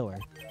as a killer,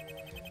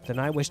 then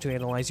I wish to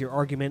analyze your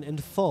argument in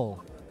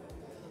full.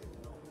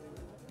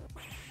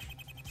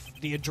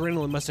 The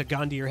adrenaline must have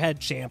gone to your head,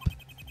 champ.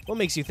 What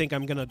makes you think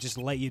I'm gonna just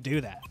let you do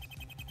that?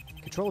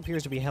 Control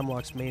appears to be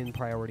Hemlock's main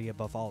priority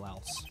above all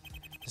else.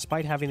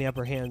 Despite having the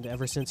upper hand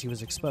ever since he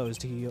was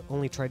exposed, he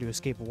only tried to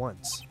escape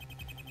once.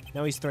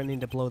 Now he's threatening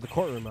to blow the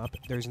courtroom up.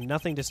 There's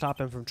nothing to stop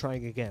him from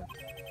trying again.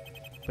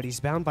 But he's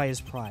bound by his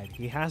pride.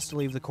 He has to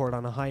leave the court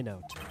on a high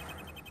note.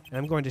 And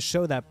I'm going to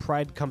show that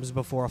pride comes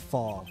before a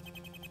fall.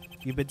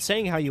 You've been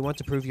saying how you want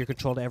to prove your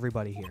control to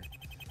everybody here.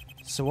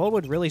 So what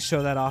would really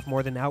show that off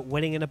more than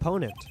outwitting an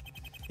opponent?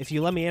 If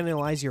you let me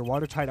analyze your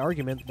watertight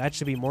argument, that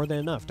should be more than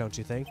enough, don't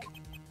you think?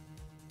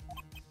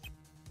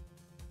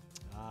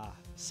 Ah,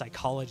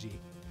 psychology.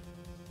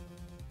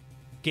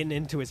 Getting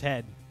into his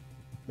head.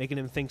 Making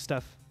him think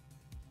stuff.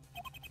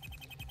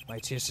 My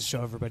chance to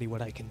show everybody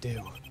what I can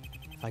do.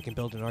 If I can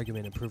build an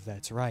argument and prove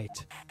that's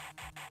right.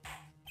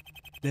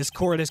 This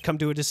court has come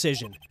to a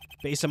decision.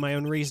 Based on my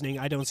own reasoning,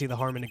 I don't see the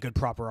harm in a good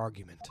proper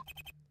argument.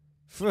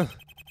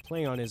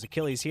 Playing on his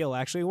Achilles heel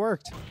actually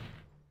worked.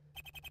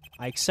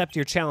 I accept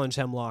your challenge,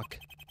 Hemlock.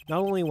 Not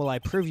only will I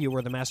prove you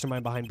were the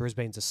mastermind behind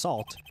Brisbane's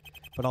assault,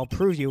 but I'll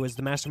prove you as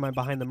the mastermind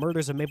behind the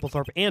murders of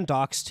Maplethorpe and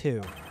Docks,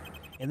 too.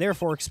 and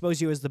therefore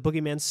expose you as the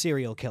boogeyman's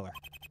serial killer.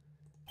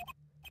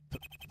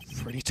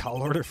 Pretty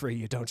tall order for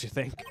you, don't you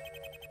think?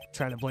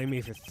 Trying to blame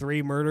me for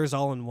 3 murders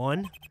all in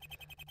one?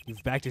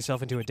 You've backed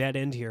yourself into a dead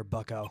end here,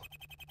 bucko.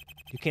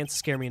 You can't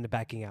scare me into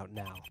backing out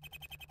now.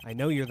 I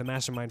know you're the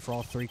mastermind for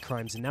all 3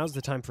 crimes, and now's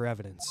the time for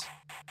evidence.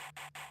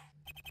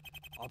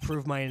 I'll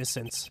prove my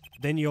innocence.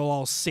 Then you'll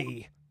all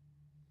see.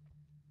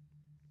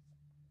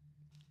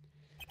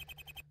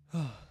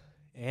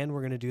 And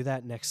we're going to do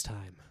that next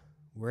time.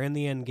 We're in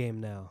the end game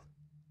now.